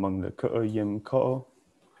example, among the ko'o yim ko'o,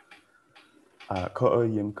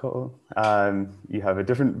 you have a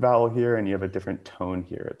different vowel here and you have a different tone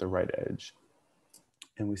here at the right edge.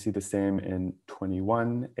 And we see the same in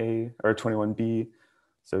 21a or 21b.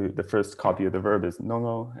 So the first copy of the verb is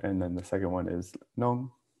nongo, and then the second one is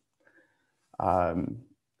nong.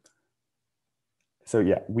 So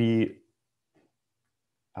yeah, we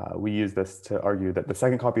use this to argue that the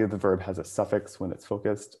second copy of the verb has a suffix when it's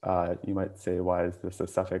focused. You might say, why is this a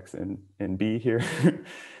suffix in B here?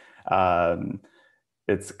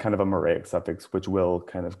 It's kind of a Moraic suffix, which will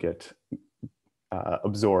kind of get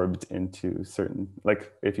absorbed into certain,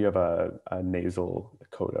 like if you have a nasal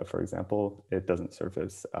coda, for example, it doesn't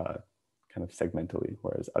surface kind of segmentally,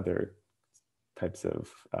 whereas other types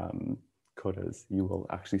of codas, you will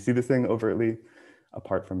actually see this thing overtly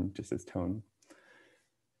apart from just its tone.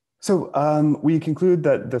 So we conclude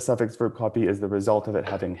that the suffix verb copy is the result of it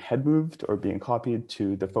having head moved or being copied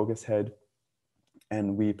to the focus head.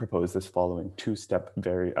 And we propose this following two-step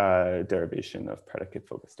derivation of predicate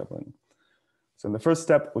focus doubling. So in the first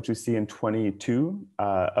step, which we see in 22,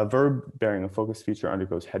 a verb bearing a focus feature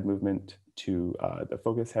undergoes head movement to the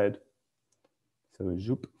focus head. So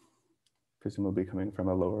zhoop, presumably coming from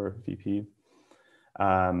a lower VP.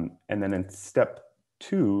 And then in step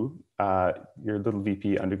 2, your little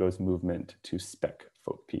VP undergoes movement to spec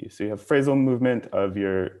folk P. So you have phrasal movement of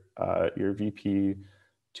your VP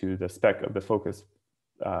to the spec of the focus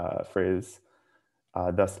phrase,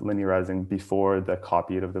 thus linearizing before the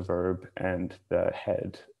copied of the verb and the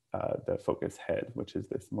head, the focus head, which is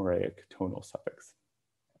this Moraic tonal suffix.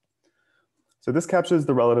 So this captures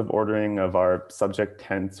the relative ordering of our subject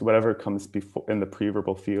tense, whatever comes before in the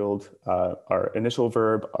preverbal field, our initial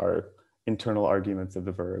verb, our internal arguments of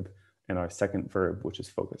the verb, and our second verb, which is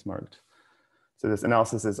focus marked. So this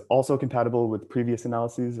analysis is also compatible with previous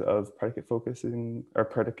analyses of predicate focusing or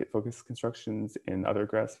predicate focus constructions in other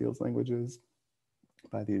Grassfields languages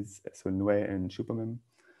by these, so Nue and Chupamim.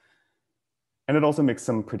 And it also makes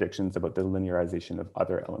some predictions about the linearization of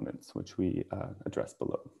other elements, which we address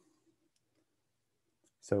below.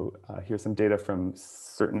 So here's some data from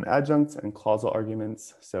certain adjuncts and clausal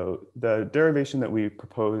arguments. So the derivation that we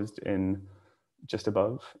proposed in just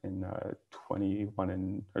above in 21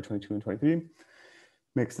 and or 22 and 23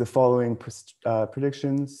 makes the following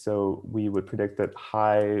predictions. So we would predict that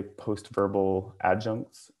high post-verbal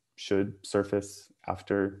adjuncts should surface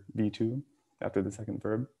after V2, after the second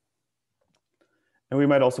verb. And we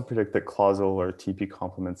might also predict that clausal or TP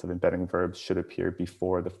complements of embedding verbs should appear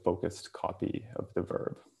before the focused copy of the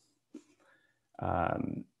verb.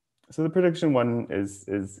 So the prediction one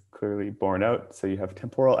is clearly borne out. So you have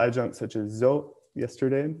temporal adjuncts such as zo,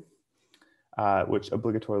 yesterday, which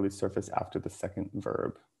obligatorily surface after the second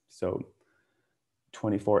verb. So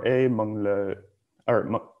 24a,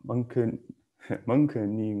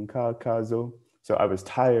 mungke ka kazo. So I was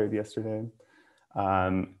tired yesterday.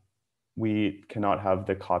 We cannot have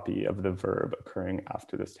the copy of the verb occurring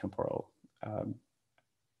after this temporal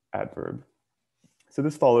adverb. So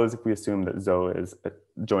this follows if we assume that zo is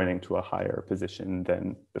joining to a higher position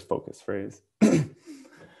than the focus phrase.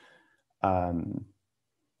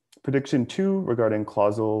 Prediction 2 regarding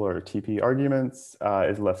clausal or TP arguments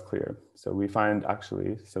is less clear. So we find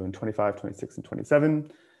actually, so in 25, 26, and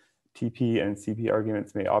 27, TP and CP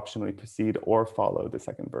arguments may optionally precede or follow the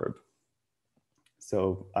second verb.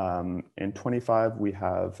 So in 25, we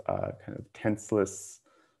have a kind of tenseless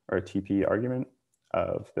or TP argument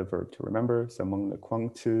of the verb to remember. So among the Quang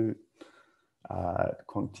ti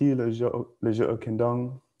le je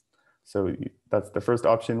kendong. So that's the first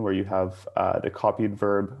option where you have the copied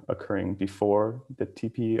verb occurring before the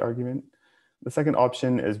TP argument. The second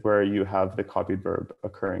option is where you have the copied verb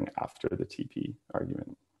occurring after the TP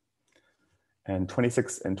argument. And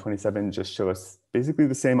 26 and 27 just show us basically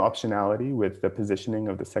the same optionality with the positioning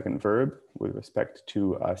of the second verb with respect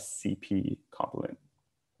to a CP complement.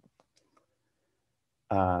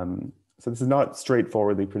 So this is not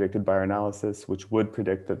straightforwardly predicted by our analysis, which would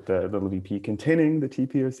predict that the little VP containing the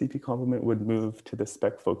TP or CP complement would move to the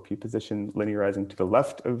spec folk P position, linearizing to the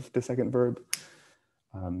left of the second verb.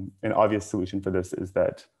 An obvious solution for this is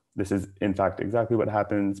that this is in fact exactly what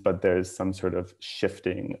happens, but there's some sort of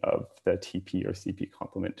shifting of the TP or CP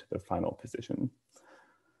complement to the final position.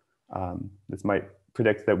 This might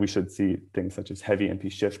predict that we should see things such as heavy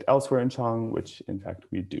NP shift elsewhere in Chong, which in fact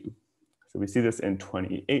we do. So we see this in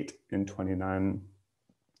 28, in 29.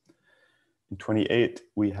 In 28,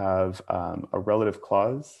 we have a relative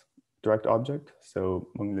clause direct object. So,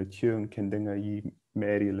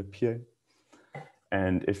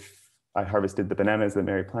 and if I harvested the bananas that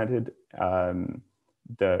Mary planted,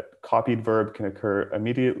 the copied verb can occur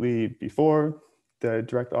immediately before the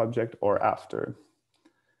direct object or after.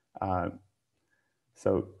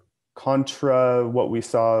 So contra what we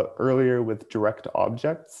saw earlier with direct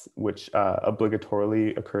objects, which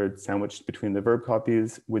obligatorily occurred sandwiched between the verb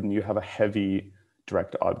copies, when you have a heavy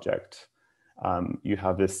direct object, you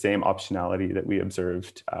have this same optionality that we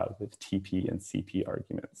observed with TP and CP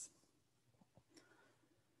arguments.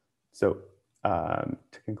 So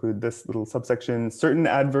to conclude this little subsection, certain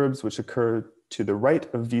adverbs which occur to the right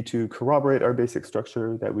of V2 corroborate our basic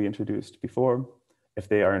structure that we introduced before, if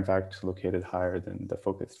they are in fact located higher than the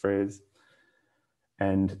focused phrase.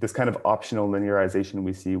 And this kind of optional linearization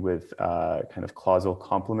we see with kind of clausal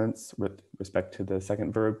complements with respect to the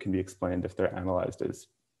second verb can be explained if they're analyzed as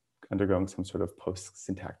undergoing some sort of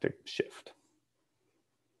post-syntactic shift.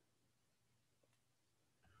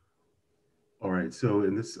 All right, so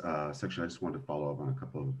in this section, I just wanted to follow up on a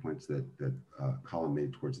couple of the points that Colin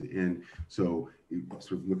made towards the end. So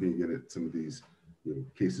sort of looking again at some of these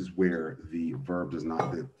cases where the verb does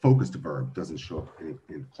not, the focused verb doesn't show up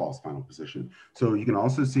in clause final position. So you can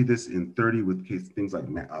also see this in 30 with things like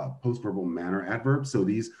post-verbal manner adverbs. So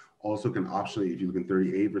these also can optionally, if you look in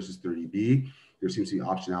 30A versus 30B, there seems to be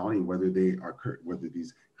optionality whether they are, whether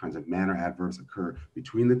these kinds of manner adverbs occur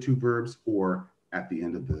between the two verbs or at the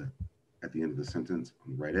end of the sentence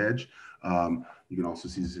on the right edge. You can also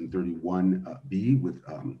see this in 31B with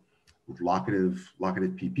locative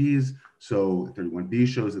PPs. So 31B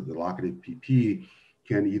shows that the locative PP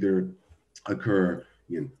can either occur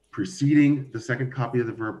preceding the second copy of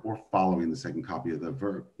the verb or following the second copy of the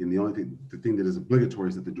verb. And the thing that is obligatory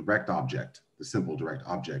is that the direct object, the simple direct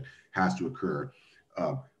object, has to occur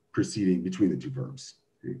preceding between the two verbs.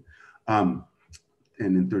 Okay? And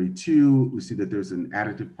in 32, we see that there's an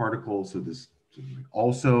additive particle. So this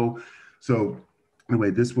also, so anyway,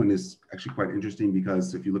 this one is actually quite interesting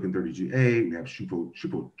because if you look in 32A, we have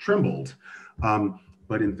Shupo trembled.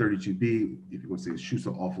 But in 32B, if you want to say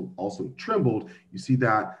Shusa also trembled, you see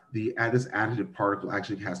that this additive particle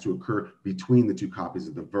actually has to occur between the two copies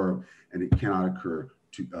of the verb, and it cannot occur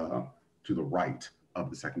to the right of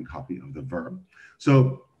the second copy of the verb.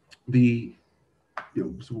 So the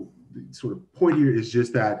sort of point here is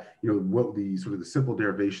just that, what the sort of the simple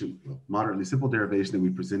derivation, moderately simple derivation that we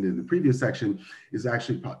presented in the previous section is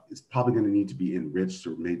actually probably going to need to be enriched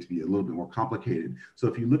or made to be a little bit more complicated. So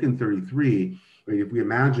if you look in 33, right, if we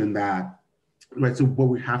imagine that, right, so what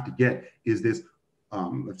we have to get is this,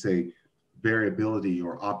 let's say, variability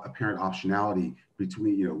or apparent optionality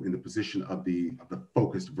between, in the position of the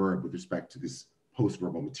focused verb with respect to this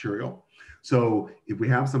post-verbal material. So if we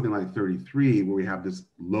have something like 33, where we have this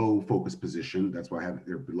low focus position, that's why I have it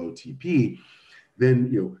there below TP,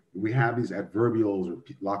 then we have these adverbials or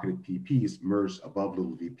locative PPs merged above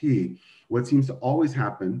little VP. What seems to always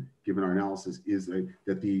happen, given our analysis, is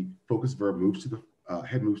that the focus verb moves to the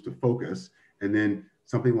head moves to focus, and then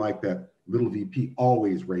something like that little VP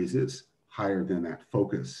always raises higher than that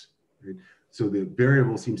focus. Right? So the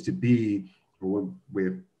variable seems to be, or one way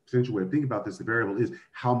of potential way of thinking about this, the variable is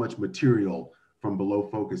how much material from below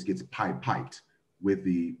focus gets piped with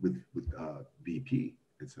VP,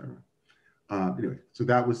 etc. Anyway, so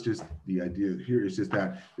that was just the idea here. Is just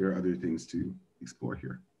that there are other things to explore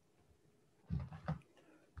here.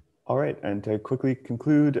 All right, and to quickly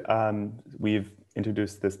conclude, we've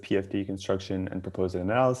introduced this PFD construction and proposed an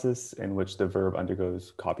analysis in which the verb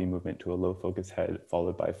undergoes copy movement to a low focus head,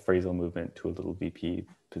 followed by phrasal movement to a little VP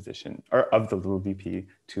position, or of the little VP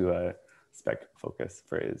to a spec focus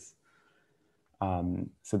phrase.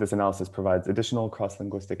 So this analysis provides additional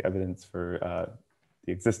cross-linguistic evidence for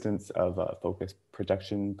the existence of a focus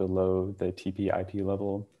projection below the TP IP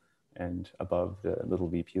level and above the little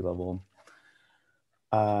VP level.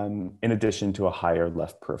 In addition to a higher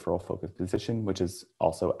left peripheral focus position, which is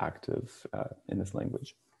also active in this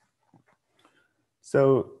language.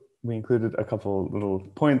 So we included a couple little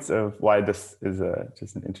points of why this is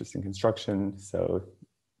just an interesting construction. So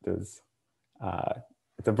there's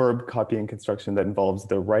It's a verb copying construction that involves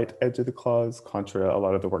the right edge of the clause, contra a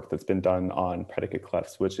lot of the work that's been done on predicate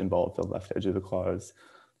clefs, which involve the left edge of the clause.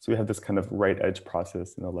 So we have this kind of right edge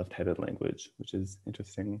process in a left-headed language, which is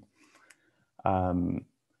interesting.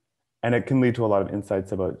 And it can lead to a lot of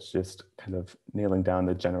insights about just kind of nailing down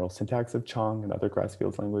the general syntax of Chong and other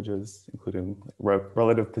Grassfield languages, including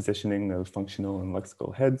relative positioning of functional and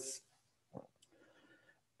lexical heads.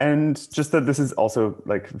 And just that this is also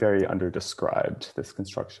like very under-described, this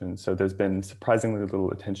construction. So there's been surprisingly little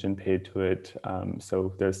attention paid to it.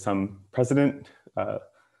 So there's some precedent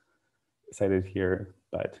cited here,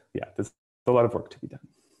 but yeah, there's a lot of work to be done.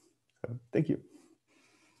 So thank you.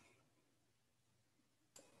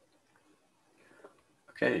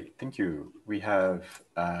 Okay, thank you. We have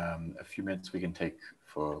a few minutes we can take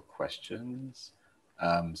for questions.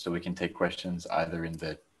 So we can take questions either in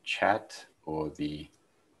the chat or the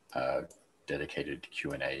dedicated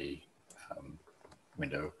Q&A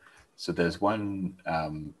window. So there's one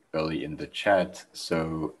early in the chat.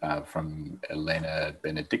 So from Elena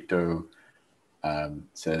Benedicto,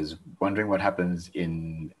 says, wondering what happens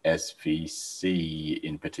in SVC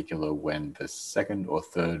in particular when the second or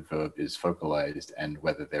third verb is focalized and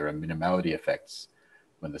whether there are minimality effects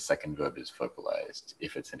when the second verb is focalized,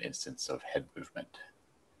 if it's an instance of head movement.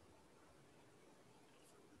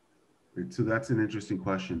 So that's an interesting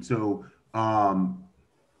question. So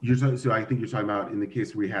so I think you're talking about in the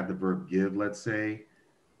case where we have the verb give, let's say,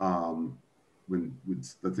 when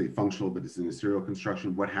let's say functional, but it's in a serial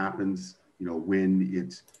construction, what happens, you know,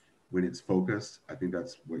 when it's focused? I think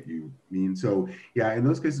that's what you mean. So yeah, in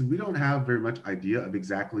those cases, we don't have very much idea of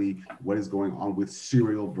exactly what is going on with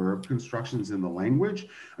serial verb constructions in the language.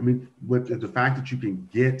 I mean, the fact that you can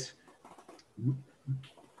get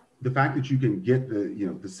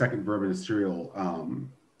the second verb in a serial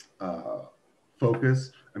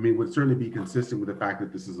focus, I mean, would certainly be consistent with the fact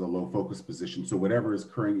that this is a low focus position. So whatever is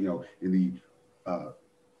occurring, you know, in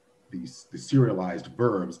the serialized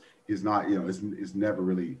verbs is not, you know, is never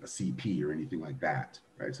really a CP or anything like that,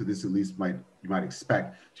 right? So this at least you might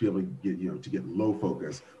expect to be able to get, you know, to get low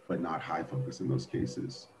focus, but not high focus in those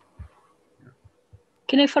cases. Yeah.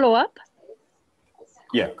 Can I follow up?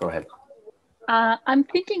 Yeah, go ahead. I'm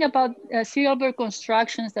thinking about serial verb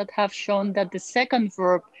constructions that have shown that the second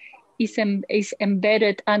verb is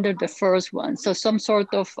embedded under the first one. So some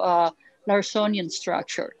sort of Larsonian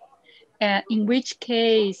structure. In which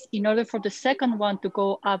case, in order for the second one to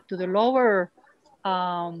go up to the lower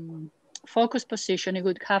focus position, it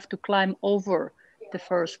would have to climb over the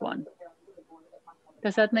first one.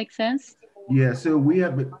 Does that make sense? Yeah, so we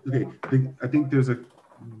have, okay, I think there's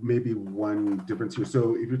maybe one difference here.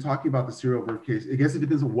 So if you're talking about the serial verb case, I guess it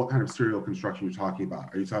depends on what kind of serial construction you're talking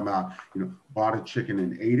about. Are you talking about, you know, bought a chicken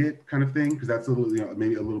and ate it kind of thing? Because that's a little, you know,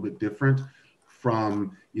 maybe a little bit different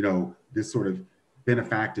from, you know, this sort of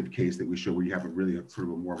benefactive case that we show where you have a really sort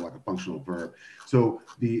of a more of like a functional verb. So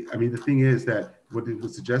the thing is that what it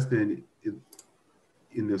was suggested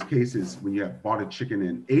in those cases when you have bought a chicken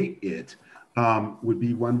and ate it would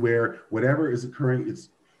be one where whatever is occurring, it's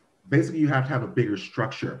basically you have to have a bigger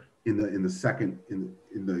structure in the second in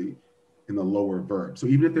the lower verb. So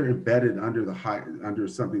even if they're embedded under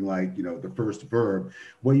something like, you know, the first verb,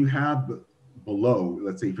 what you have below,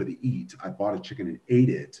 let's say for the eat, I bought a chicken and ate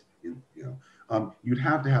it, you know, you'd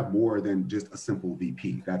have to have more than just a simple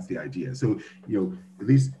VP. That's the idea. So, you know, at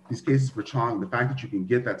least these cases for Chong, the fact that you can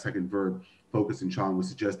get that second verb focus in Chong would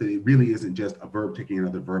suggest that it really isn't just a verb taking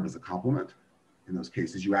another verb as a complement. In those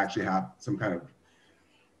cases, you actually have some kind of,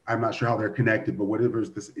 I'm not sure how they're connected, but whatever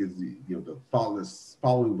this is, you know, the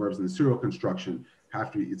following verbs in the serial construction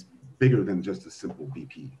have to be, it's bigger than just a simple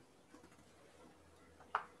VP.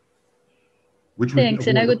 Which Thanks,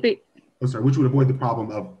 and I would be, which would avoid the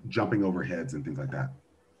problem of jumping over heads and things like that.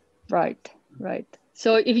 Right, right.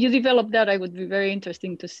 So if you develop that, I would be very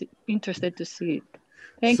interested to see it.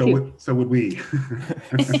 Thank you. So would we.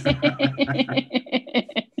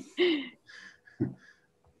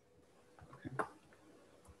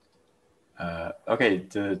 Okay,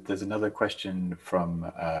 there's another question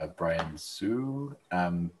from Brian Su.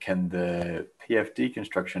 Can the PFD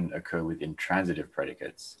construction occur with intransitive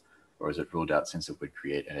predicates, or is it ruled out since it would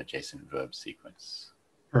create an adjacent verb sequence?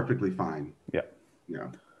 Perfectly fine. Yeah. Yeah.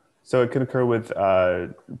 So it can occur with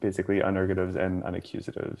basically unergatives and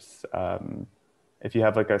unaccusatives. If you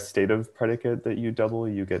have like a stative predicate that you double,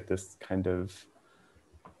 you get this kind of,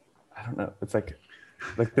 I don't know, it's like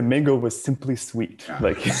the mango was simply sweet. Yeah.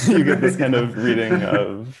 Like you get this kind of reading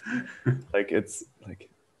of like, it's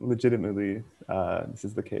like legitimately, this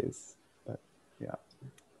is the case, but yeah,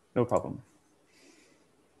 no problem.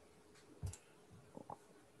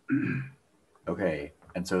 Okay,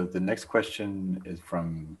 and so the next question is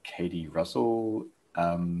from Katie Russell.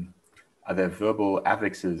 Are there verbal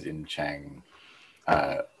affixes in Chang,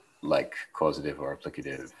 like causative or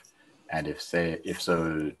applicative? And if so,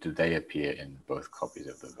 do they appear in both copies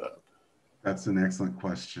of the verb? That's an excellent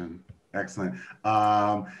question. Excellent.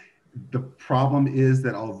 The problem is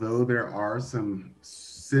that although there are some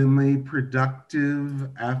semi-productive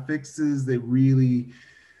affixes,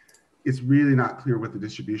 it's really not clear what the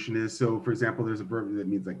distribution is. So for example, there's a verb that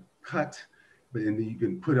means like cut, but then you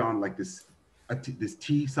can put on like this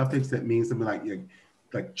T suffix that means something like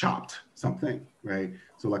chopped something, right?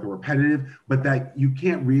 So like a repetitive, but that you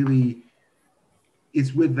can't really,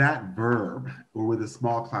 it's with that verb or with a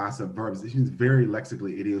small class of verbs, it's very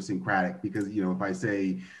lexically idiosyncratic because, if I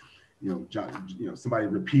say, somebody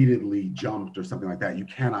repeatedly jumped or something like that, you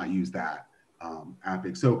cannot use that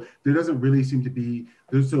affix. So there doesn't really seem to be,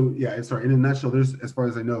 in a nutshell, there's, as far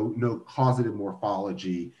as I know, no causative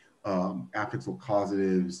morphology, affixal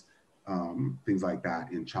causatives, things like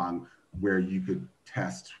that in Chang where you could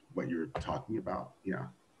test what you're talking about. Yeah.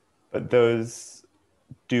 But those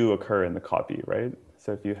do occur in the copy, right?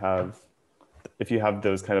 So if you have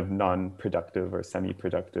those kind of non-productive or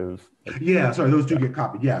semi-productive. Those do get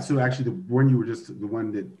copied. Yeah, so actually the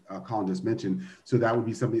one that Colin just mentioned, so that would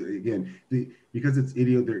be something, again, because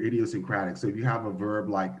they're idiosyncratic. So if you have a verb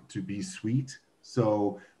like to be sweet,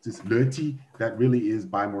 so this le ti, that really is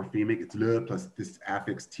bimorphemic. It's le plus this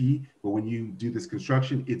affix ti, but when you do this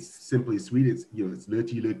construction, it's simply sweet. It's it's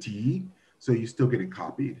le ti, so you still get it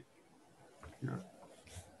copied. Yeah.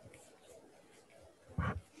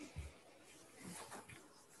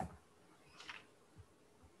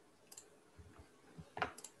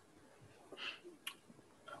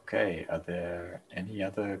 Okay, are there any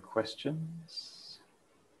other questions?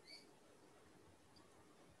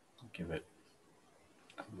 I'll give it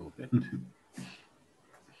a little bit.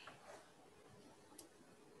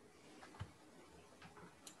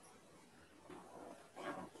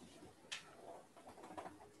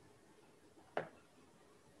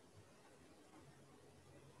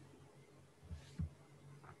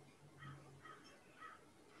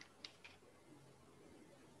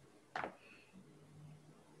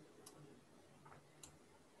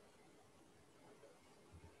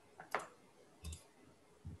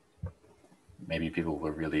 Maybe people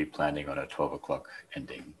were really planning on a 12 o'clock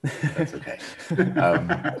ending. That's okay.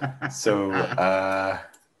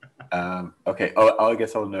 Okay. Oh, I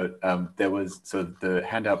guess I'll note, the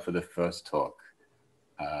handout for the first talk,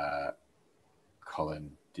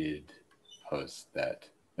 Colin did post that.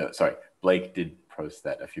 No, sorry, Blake did post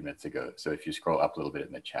that a few minutes ago. So if you scroll up a little bit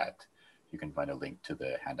in the chat, you can find a link to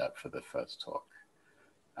the handout for the first talk.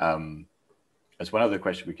 There's one other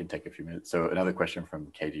question we can take a few minutes. So another question from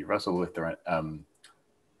Katie Russell. I'm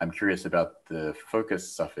curious about the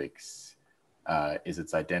focus suffix. Is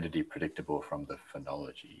its identity predictable from the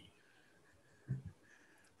phonology?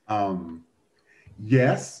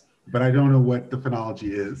 Yes, but I don't know what the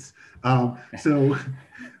phonology is. So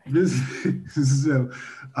this is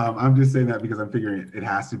I'm just saying that because I'm figuring it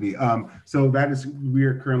has to be. So we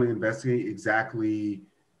are currently investigating exactly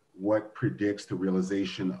what predicts the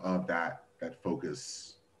realization of that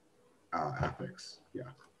focus affix. Yeah,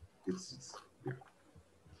 it's yeah.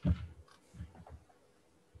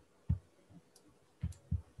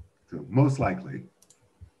 So most likely.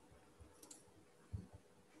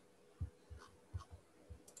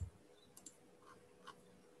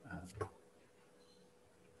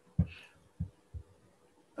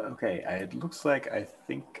 Okay, it looks like I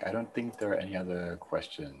don't think there are any other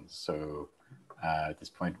questions. So at this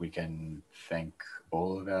point, we can thank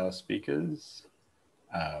all of our speakers.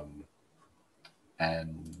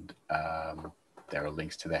 There are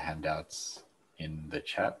links to the handouts in the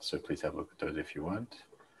chat, so please have a look at those if you want.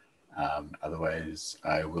 Otherwise,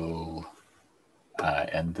 I will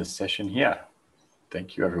end this session here.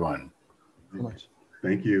 Thank you, everyone.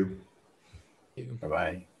 Thank you.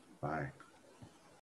 Bye-bye. Bye.